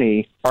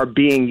County are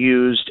being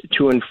used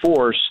to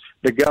enforce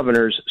the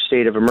governor's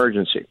state of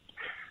emergency.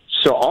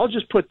 So I'll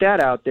just put that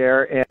out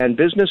there, and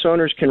business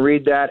owners can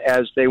read that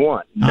as they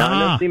want.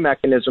 None of the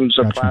mechanisms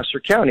of Placer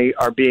County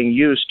are being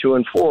used to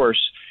enforce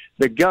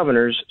the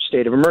governor's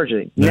state of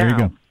emergency.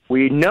 Now,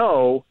 we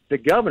know the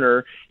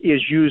governor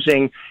is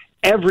using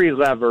every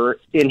lever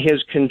in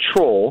his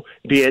control,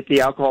 be it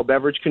the alcohol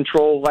beverage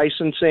control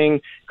licensing,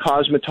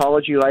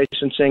 cosmetology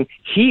licensing.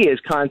 He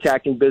is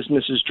contacting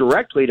businesses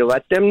directly to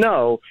let them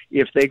know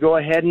if they go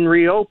ahead and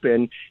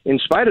reopen, in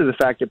spite of the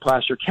fact that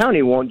Placer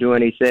County won't do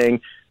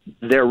anything,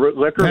 their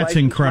liquor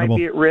license might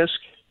be at risk.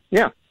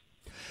 Yeah.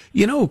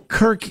 You know,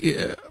 Kirk,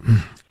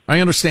 I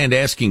understand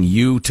asking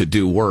you to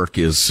do work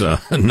is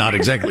not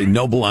exactly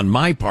noble on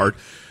my part,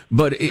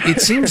 but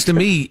it seems to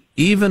me,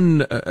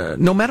 even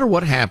no matter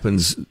what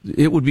happens,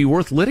 it would be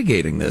worth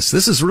litigating this.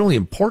 This is really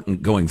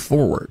important going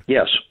forward.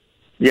 Yes.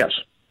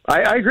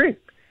 I agree. Okay.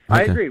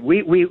 I agree.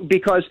 We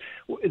because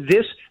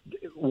this.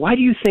 Why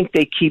do you think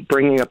they keep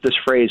bringing up this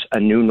phrase, a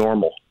new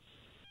normal?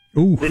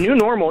 Ooh. The new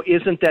normal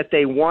isn't that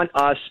they want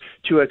us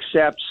to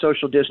accept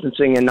social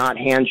distancing and not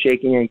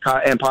handshaking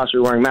and possibly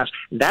wearing masks.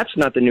 That's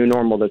not the new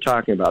normal they're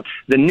talking about.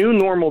 The new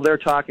normal they're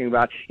talking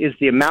about is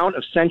the amount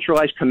of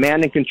centralized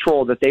command and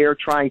control that they are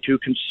trying to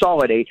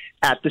consolidate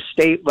at the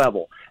state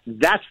level.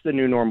 That's the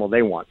new normal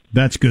they want.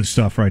 That's good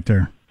stuff right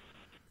there.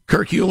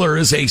 Kirk Euler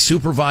is a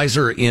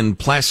supervisor in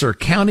Placer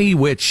County,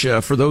 which,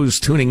 for those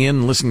tuning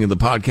in, listening to the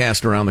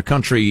podcast around the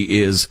country,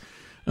 is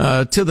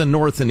to the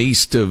north and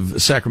east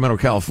of Sacramento,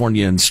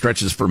 California, and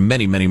stretches for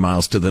many, many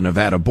miles to the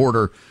Nevada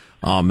border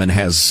and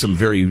has some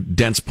very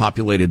dense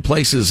populated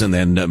places and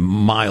then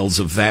miles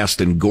of vast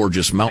and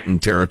gorgeous mountain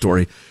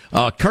territory.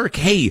 Kirk,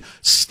 hey,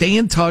 stay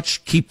in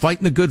touch. Keep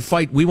fighting the good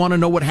fight. We want to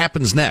know what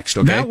happens next,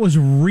 okay? That was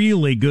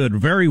really good.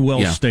 Very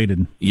well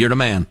stated. You're the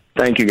man.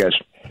 Thank you, guys.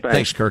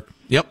 Thanks, Kirk.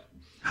 Yep.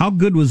 How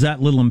good was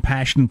that little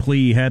impassioned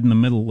plea he had in the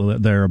middle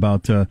there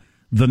about the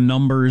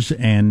numbers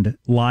and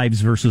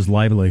lives versus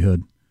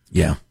livelihood?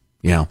 Yeah.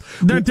 Yeah.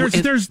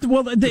 It's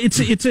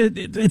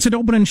an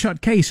open and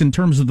shut case in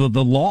terms of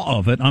the law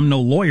of it. I'm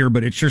no lawyer,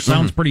 but it sure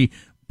sounds pretty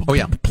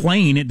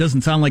plain. It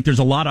doesn't sound like there's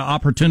a lot of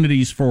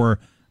opportunities for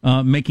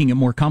making it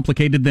more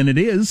complicated than it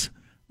is.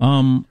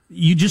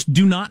 You just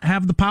do not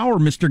have the power,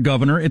 Mr.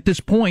 Governor, at this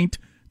point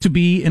to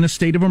be in a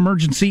state of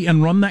emergency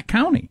and run that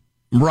county.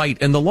 Right,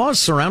 and the laws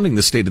surrounding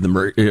the state of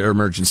the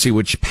emergency,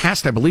 which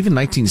passed, I believe, in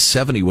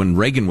 1970 when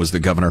Reagan was the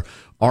governor,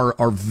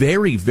 are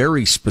very,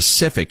 very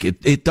specific.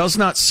 It does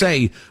not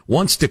say,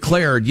 once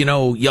declared, you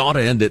ought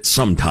to end it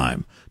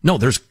sometime. No,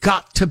 there's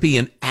got to be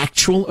an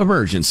actual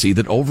emergency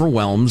that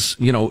overwhelms,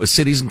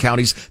 cities and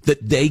counties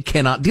that they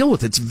cannot deal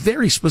with. It's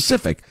very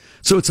specific.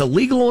 So it's a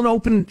legal and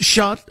open and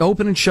shut.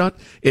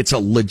 It's a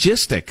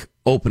logistic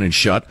open and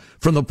shut.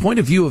 From the point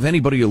of view of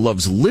anybody who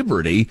loves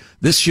liberty,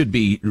 this should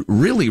be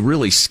really,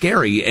 really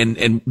scary.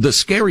 And the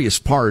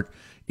scariest part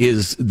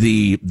is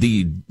the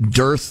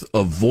dearth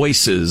of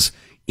voices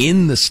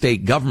in the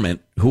state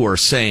government who are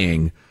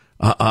saying,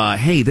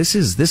 hey, this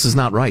is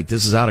not right.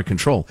 This is out of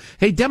control.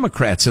 Hey,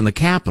 Democrats in the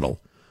Capitol,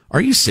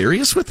 are you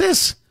serious with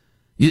this?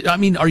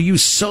 Are you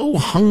so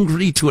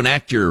hungry to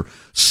enact your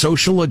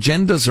social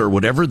agendas or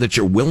whatever that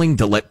you're willing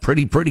to let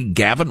pretty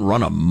Gavin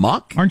run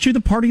amok? Aren't you the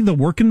party of the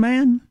working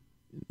man?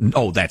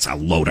 Oh, that's a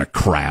load of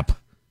crap.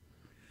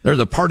 They're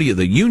the party of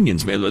the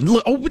unions, man.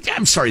 Oh,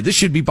 I'm sorry. This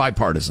should be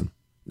bipartisan.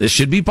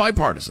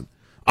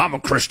 I'm a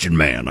Christian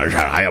man.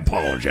 I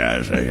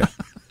apologize. Anyway.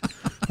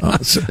 I'm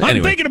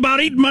thinking about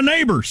eating my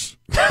neighbors.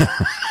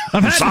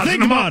 I've had to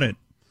think about it.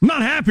 I'm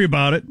not happy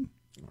about it.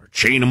 Or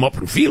chain them up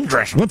in field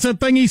dressing. What's that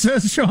thing he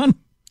says, Sean?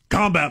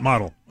 Combat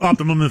model.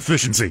 Optimum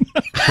efficiency.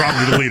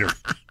 Probably the leader.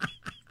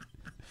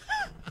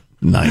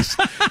 Nice.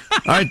 All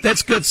right,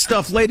 that's good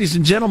stuff. Ladies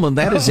and gentlemen,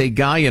 that is a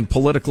guy in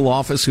political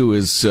office who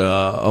is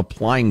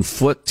applying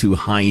foot to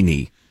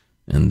Heine,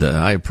 and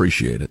I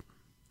appreciate it.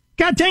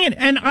 God dang it.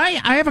 And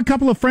I have a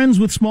couple of friends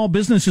with small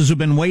businesses who've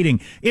been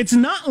waiting. It's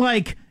not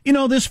like,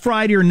 this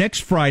Friday or next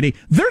Friday.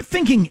 They're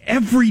thinking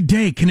every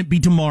day, can it be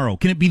tomorrow?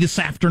 Can it be this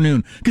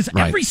afternoon? Because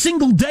every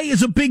single day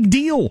is a big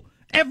deal.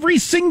 Every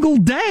single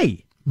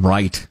day.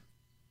 Right.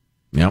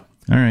 Yep.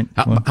 All right.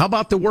 How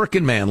about the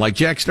working man? Like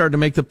Jack started to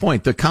make the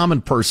point, the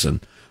common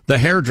person, the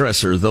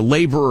hairdresser, the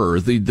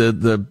laborer,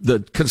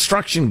 the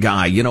construction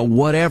guy,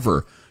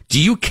 whatever. Do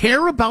you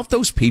care about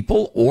those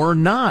people or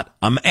not?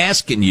 I'm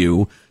asking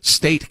you,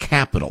 state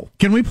capital.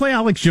 Can we play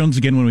Alex Jones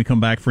again when we come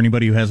back for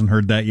anybody who hasn't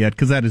heard that yet?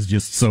 Because that is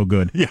just so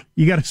good. Yeah.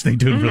 You got to stay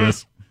tuned for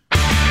this.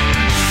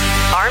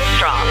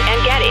 Armstrong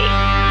and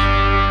Getty.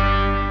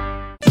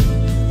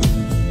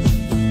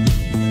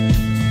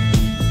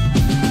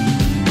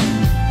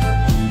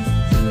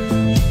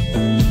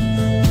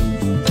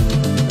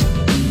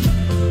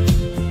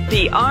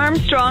 The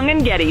Armstrong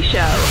and Getty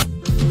Show.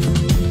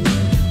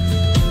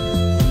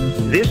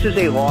 This is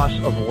a loss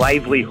of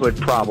livelihood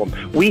problem.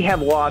 We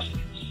have lost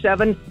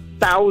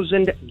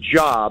 7,000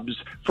 jobs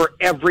for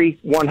every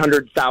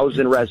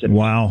 100,000 residents.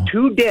 Wow.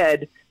 2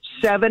 dead,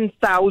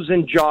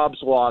 7,000 jobs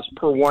lost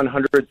per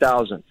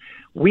 100,000.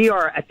 We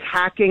are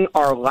attacking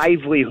our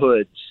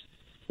livelihoods.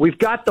 We've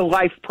got the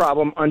life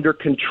problem under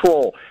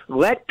control.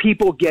 Let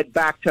people get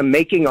back to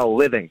making a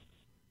living.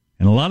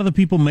 And a lot of the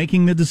people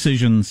making the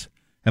decisions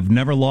have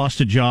never lost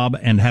a job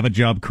and have a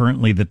job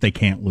currently that they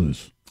can't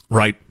lose.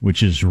 Right.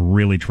 Which is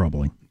really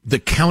troubling. The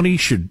county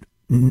should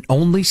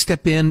only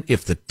step in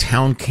if the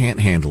town can't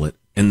handle it.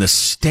 And the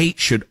state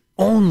should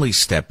only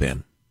step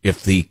in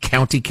if the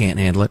county can't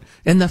handle it.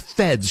 And the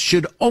feds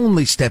should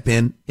only step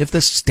in if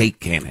the state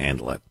can't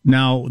handle it.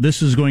 Now,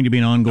 this is going to be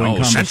an ongoing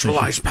conversation.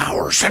 Centralize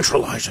power.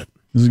 Centralize it.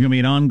 This is going to be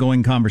an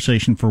ongoing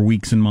conversation for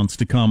weeks and months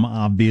to come,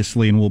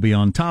 obviously, and we'll be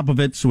on top of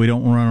it, so we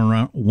don't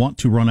want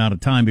to run out of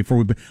time before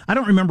we... I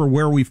don't remember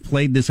where we've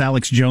played this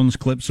Alex Jones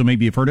clip, so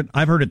maybe you've heard it.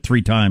 I've heard it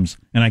 3 times,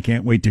 and I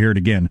can't wait to hear it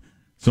again,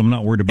 so I'm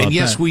not worried about that. And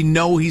yes, we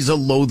know he's a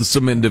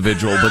loathsome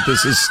individual, but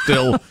this is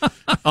still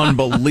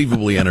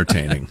unbelievably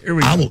entertaining.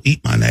 I will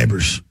eat my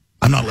neighbors.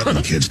 I'm not letting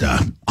my kids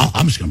die.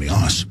 I'm just going to be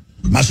honest.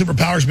 My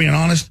superpower is being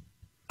honest.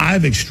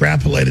 I've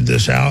extrapolated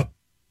this out,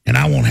 and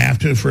I won't have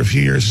to for a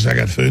few years since I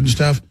got food and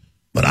stuff.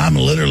 But I'm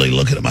literally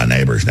looking at my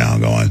neighbors now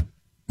and going,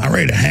 I'm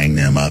ready to hang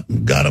them up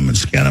and gut them and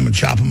skin them and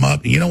chop them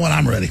up. And you know what?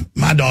 I'm ready.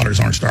 My daughters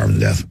aren't starving to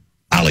death.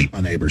 I'll eat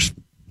my neighbors.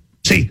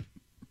 See,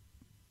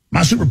 my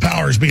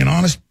superpower is being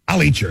honest.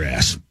 I'll eat your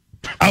ass.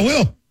 I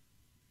will.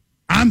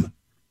 I'm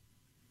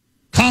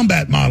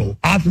combat model,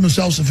 optimum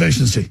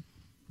self-sufficiency,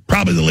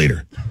 probably the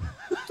leader.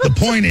 The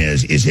point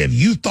is have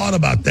you thought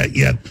about that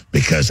yet?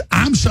 Because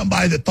I'm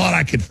somebody that thought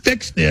I could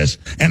fix this,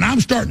 and I'm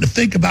starting to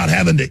think about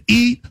having to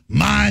eat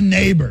my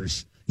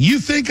neighbors. You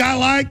think I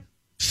like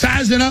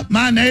sizing up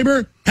my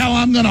neighbor, how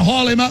I'm going to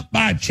haul him up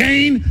by a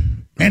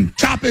chain and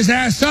chop his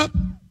ass up,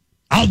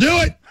 I'll do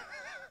it.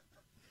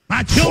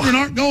 My children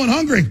aren't going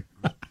hungry.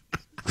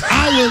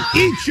 I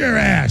will eat your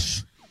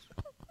ass.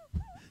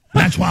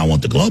 That's why I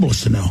want the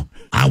globalists to know.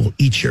 I will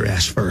eat your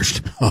ass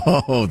first.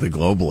 Oh, the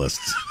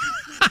globalists.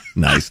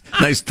 Nice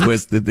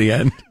twist at the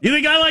end. You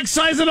think I like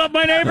sizing up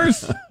my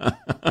neighbors?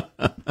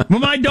 Well,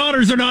 my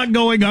daughters are not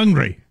going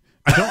hungry.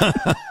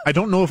 I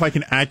don't know if I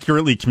can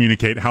accurately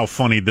communicate how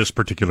funny this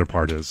particular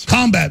part is.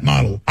 Combat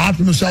model,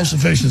 optimum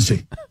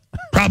self-sufficiency.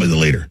 Probably the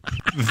leader.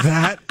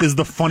 That is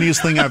the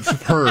funniest thing I've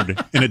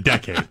heard in a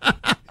decade.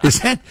 Is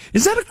that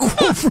a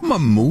quote from a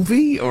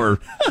movie or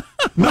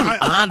an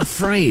odd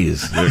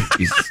phrase? A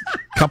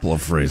couple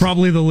of phrases.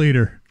 Probably the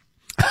leader.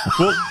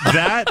 Well,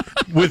 that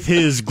with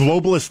his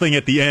globalist thing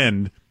at the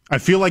end, I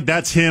feel like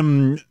that's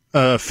him.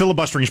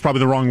 Filibustering is probably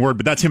the wrong word,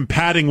 but that's him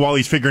padding while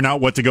he's figuring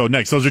out what to go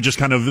next. Those are just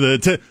kind of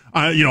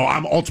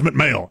I'm ultimate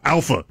male,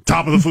 alpha,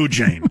 top of the food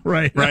chain,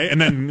 right, and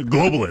then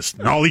globalist.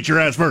 And I'll eat your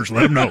ass first.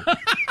 Let him know.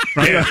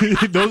 Right? Yeah.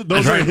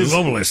 those are right, his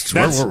globalists.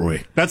 Where were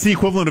we? That's the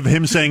equivalent of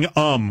him saying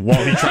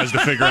while he tries to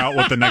figure out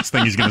what the next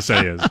thing he's going to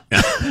say is.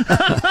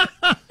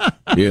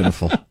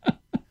 Beautiful.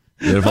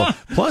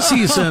 Plus,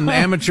 he's an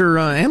amateur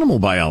animal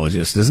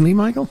biologist, isn't he,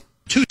 Michael?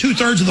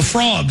 Two-thirds of the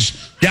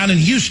frogs down in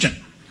Houston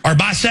are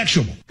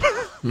bisexual.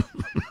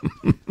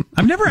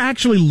 I've never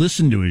actually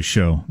listened to his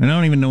show, and I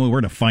don't even know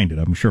where to find it.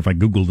 I'm sure if I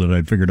Googled it,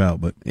 I'd figure it out.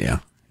 But yeah.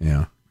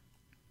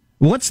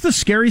 What's the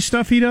scary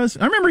stuff he does?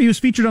 I remember he was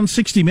featured on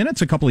 60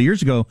 Minutes a couple of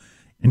years ago,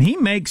 and he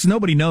makes,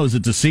 nobody knows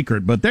it's a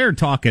secret, but they're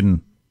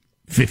talking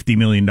 $50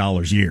 million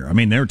a year. I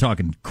mean, they're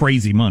talking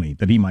crazy money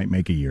that he might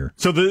make a year.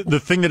 So the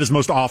thing that is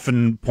most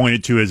often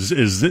pointed to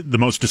is the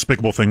most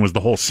despicable thing was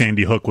the whole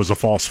Sandy Hook was a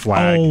false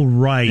flag. Oh,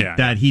 right. Yeah.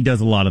 That he does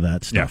a lot of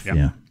that stuff.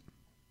 Yeah.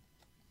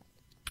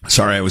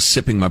 Sorry, I was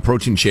sipping my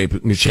protein shake,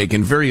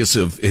 and various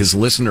of his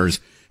listeners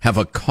have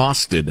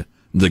accosted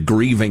the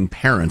grieving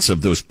parents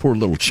of those poor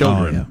little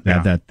children. Oh,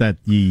 yeah.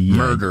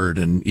 Murdered,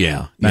 and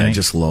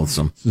just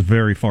loathsome. It's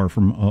very far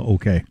from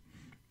okay.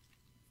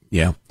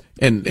 Yeah.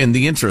 And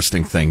the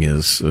interesting thing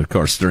is, of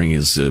course, during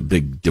his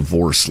big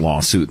divorce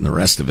lawsuit and the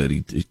rest of it,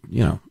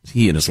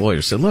 he and his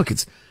lawyer said, look,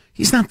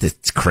 he's not this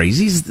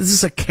crazy. This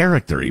is a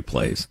character he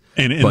plays.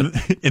 But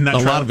in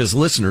that lot of his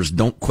listeners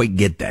don't quite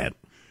get that.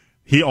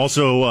 He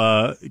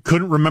also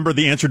couldn't remember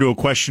the answer to a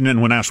question,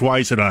 and when asked why,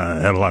 he said,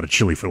 I had a lot of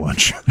chili for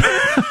lunch.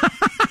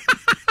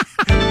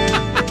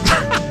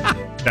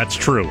 That's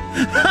true.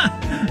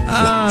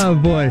 Oh,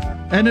 boy.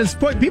 And as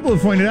people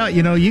have pointed out,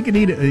 you can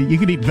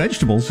eat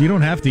vegetables. You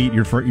don't have to eat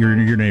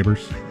your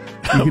neighbors.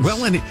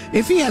 Well, and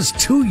if he has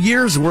 2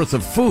 years worth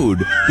of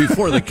food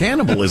before the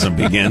cannibalism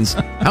begins,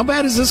 how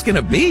bad is this going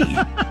to be?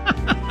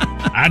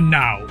 And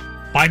now,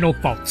 final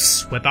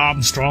thoughts with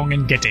Armstrong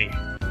and Getty.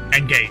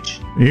 Engage.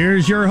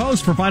 Here's your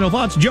host for Final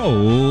Thoughts,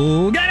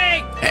 Joe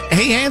Getty.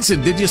 Hey,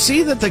 Hanson, did you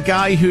see that the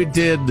guy who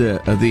did the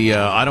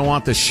I don't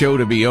want the show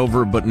to be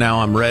over, but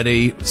now I'm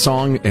ready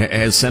song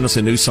has sent us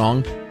a new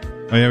song?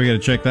 Oh, yeah, we got to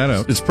check that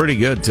out. It's pretty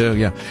good, too,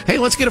 yeah. Hey,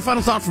 let's get a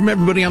final thought from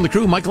everybody on the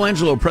crew.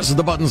 Michelangelo presses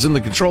the buttons in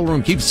the control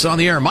room, keeps us on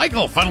the air.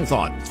 Michael, final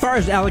thought. As far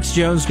as Alex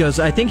Jones goes,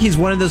 I think he's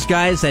one of those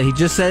guys that he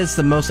just says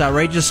the most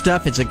outrageous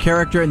stuff. It's a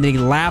character, and then he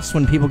laughs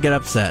when people get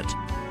upset.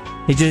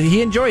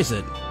 He enjoys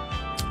it.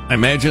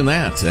 Imagine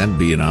that. That'd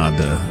be an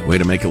odd way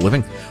to make a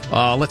living.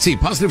 Let's see.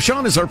 Positive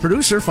Sean is our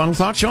producer. Final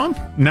thought, Sean?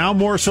 Now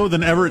more so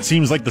than ever, it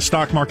seems like the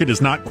stock market is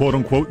not, quote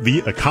unquote, the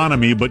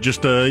economy, but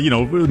just,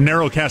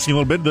 narrow casting a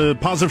little bit. The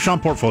Positive Sean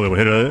portfolio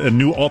hit a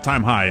new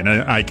all-time high, and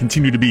I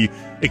continue to be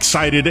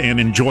excited and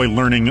enjoy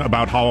learning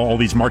about how all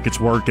these markets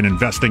work and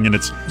investing, and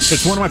it's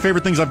one of my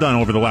favorite things I've done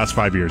over the last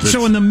 5 years.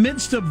 So in the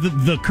midst of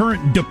the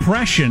current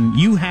depression,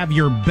 you have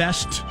your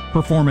best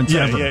performance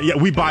ever. Yeah,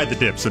 we buy the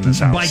dips in this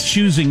house. By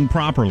choosing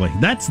properly.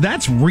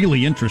 That's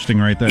really interesting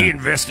right there. He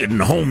invested in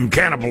home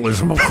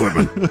cannibalism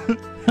equipment.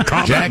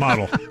 Combat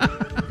model.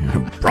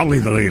 Probably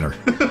the leader.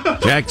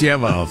 Jack, do you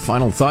have a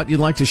final thought you'd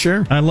like to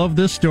share? I love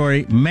this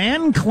story.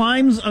 Man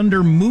climbs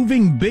under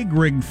moving big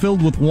rig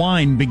filled with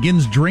wine,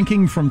 begins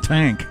drinking from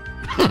tank.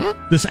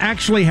 This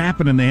actually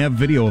happened, and they have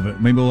video of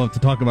it. Maybe we'll have to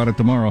talk about it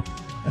tomorrow.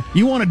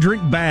 You want to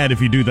drink bad if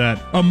you do that.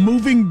 A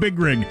moving big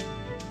rig.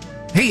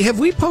 Hey, have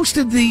we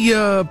posted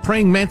the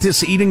praying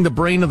mantis eating the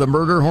brain of the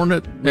murder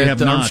hornet at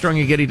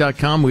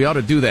ArmstrongandGetty.com? We ought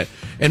to do that.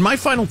 And my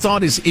final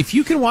thought is, if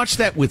you can watch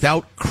that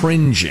without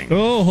cringing,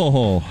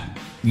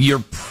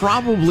 you're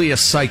probably a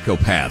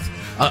psychopath.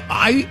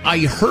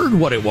 I heard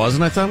what it was,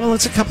 and I thought, well,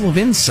 it's a couple of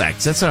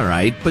insects. That's all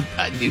right. But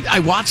I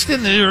watched it,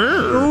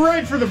 and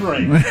right for the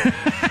brain.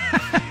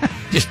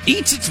 Just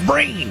eats its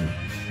brain.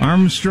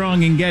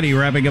 Armstrong and Getty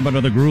wrapping up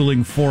another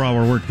grueling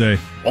 4-hour workday.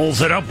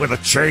 Pulls it up with a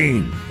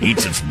chain.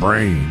 Eats its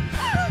brain.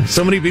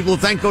 So many people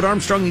to thank. Go to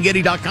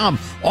ArmstrongandGetty.com.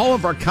 All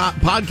of our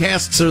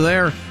podcasts are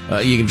there.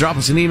 You can drop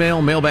us an email,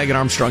 mailbag at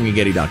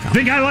ArmstrongandGetty.com.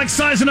 Think I like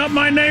sizing up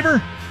my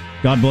neighbor?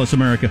 God bless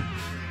America.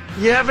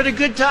 You having a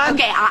good time?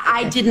 Okay,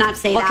 I did not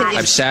say that.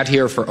 I've sat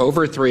here for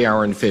over 3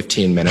 hours and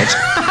 15 minutes.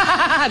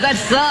 That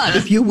sucks.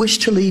 If you wish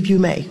to leave, you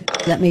may.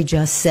 Let me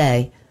just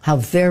say how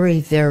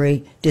very,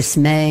 very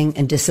dismaying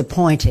and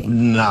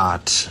disappointing.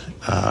 Not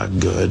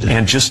good.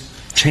 And just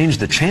change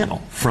the channel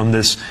from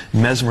this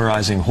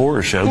mesmerizing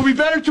horror show. We'll be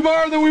better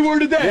tomorrow than we were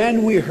today.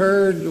 Then we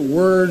heard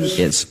words.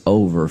 It's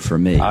over for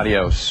me.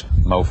 Adios,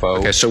 mofo.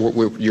 Okay, so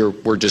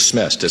we're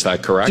dismissed. Is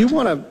that correct? Do you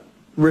want to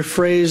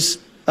rephrase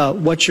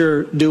what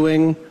you're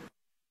doing?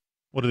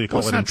 What do they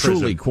call it? It's not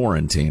truly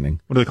quarantining.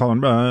 What do they call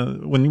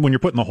it when you're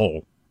put in the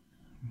hole?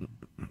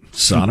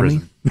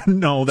 Sodomy?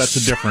 No, that's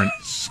a different.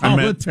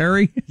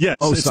 Solitary? Yes,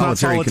 it's not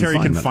solitary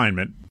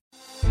confinement.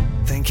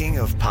 Thinking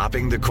of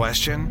popping the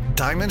question?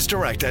 Diamonds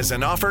Direct has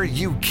an offer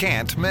you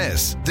can't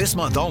miss. This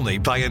month only,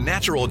 buy a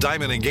natural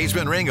diamond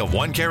engagement ring of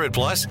 1 carat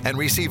plus and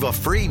receive a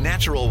free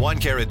natural 1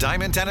 carat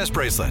diamond tennis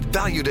bracelet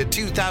valued at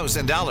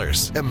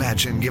 $2,000.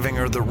 Imagine giving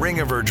her the ring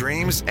of her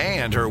dreams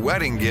and her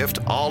wedding gift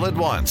all at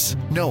once.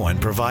 No one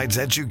provides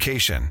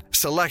education,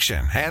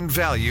 selection, and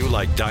value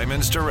like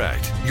Diamonds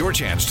Direct. Your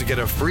chance to get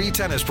a free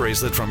tennis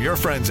bracelet from your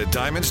friends at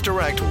Diamonds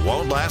Direct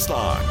won't last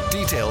long.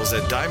 Details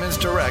at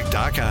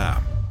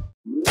diamondsdirect.com.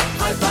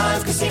 High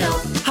Five Casino.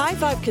 High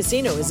Five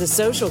Casino is a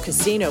social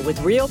casino with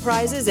real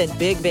prizes and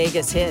big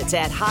Vegas hits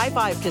at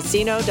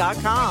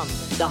highfivecasino.com.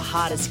 The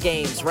hottest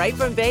games right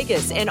from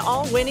Vegas, and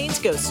all winnings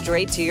go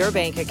straight to your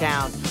bank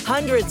account.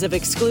 Hundreds of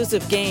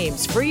exclusive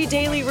games, free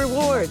daily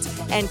rewards,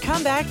 and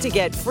come back to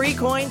get free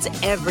coins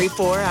every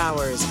 4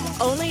 hours.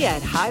 Only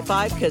at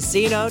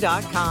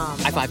highfivecasino.com.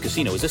 High Five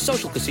Casino is a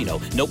social casino.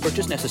 No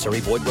purchase necessary.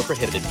 Void where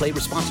prohibited. Play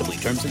responsibly.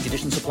 Terms and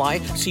conditions apply.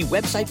 See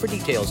website for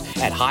details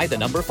at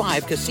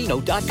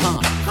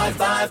high5casino.com. High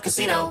Five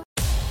Casino.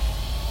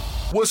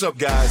 What's up,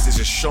 guys? This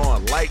is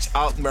Sean Lights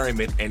Out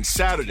Merriman, and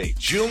Saturday,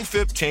 June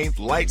 15th,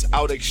 Lights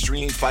Out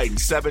Extreme Fighting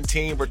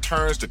 17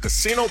 returns to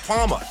Casino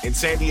Palma in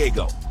San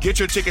Diego. Get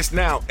your tickets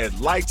now at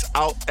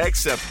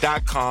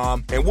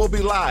lightsoutxf.com, and we'll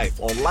be live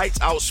on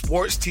Lights Out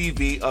Sports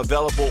TV,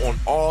 available on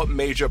all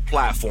major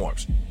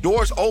platforms.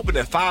 Doors open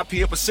at 5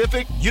 p.m.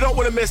 Pacific. You don't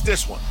want to miss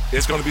this one.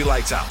 It's going to be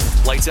lights out.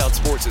 Lights Out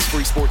Sports is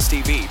free sports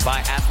TV by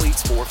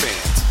athletes for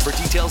fans. For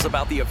details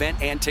about the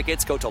event and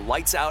tickets, go to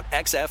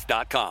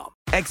lightsoutxf.com.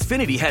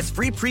 Xfinity has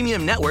free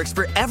premium networks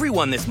for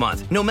everyone this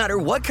month, no matter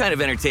what kind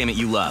of entertainment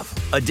you love.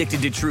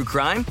 Addicted to true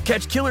crime?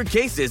 Catch killer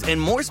cases and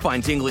more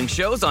spine-tingling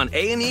shows on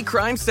A&E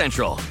Crime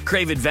Central.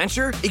 Crave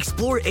adventure?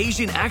 Explore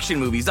Asian action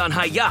movies on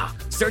Hi-Ya.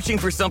 Searching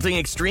for something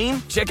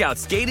extreme? Check out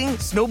skating,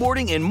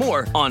 snowboarding, and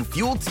more on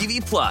Fuel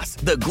TV Plus,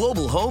 the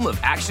global home of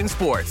action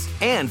sports.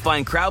 And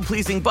find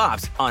crowd-pleasing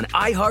bops on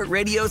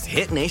iHeartRadio's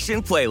Hit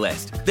Nation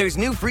playlist. There's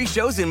new free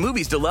shows and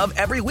movies to love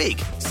every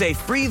week. Say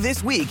free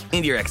this week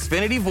in your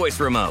Xfinity voice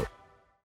remote.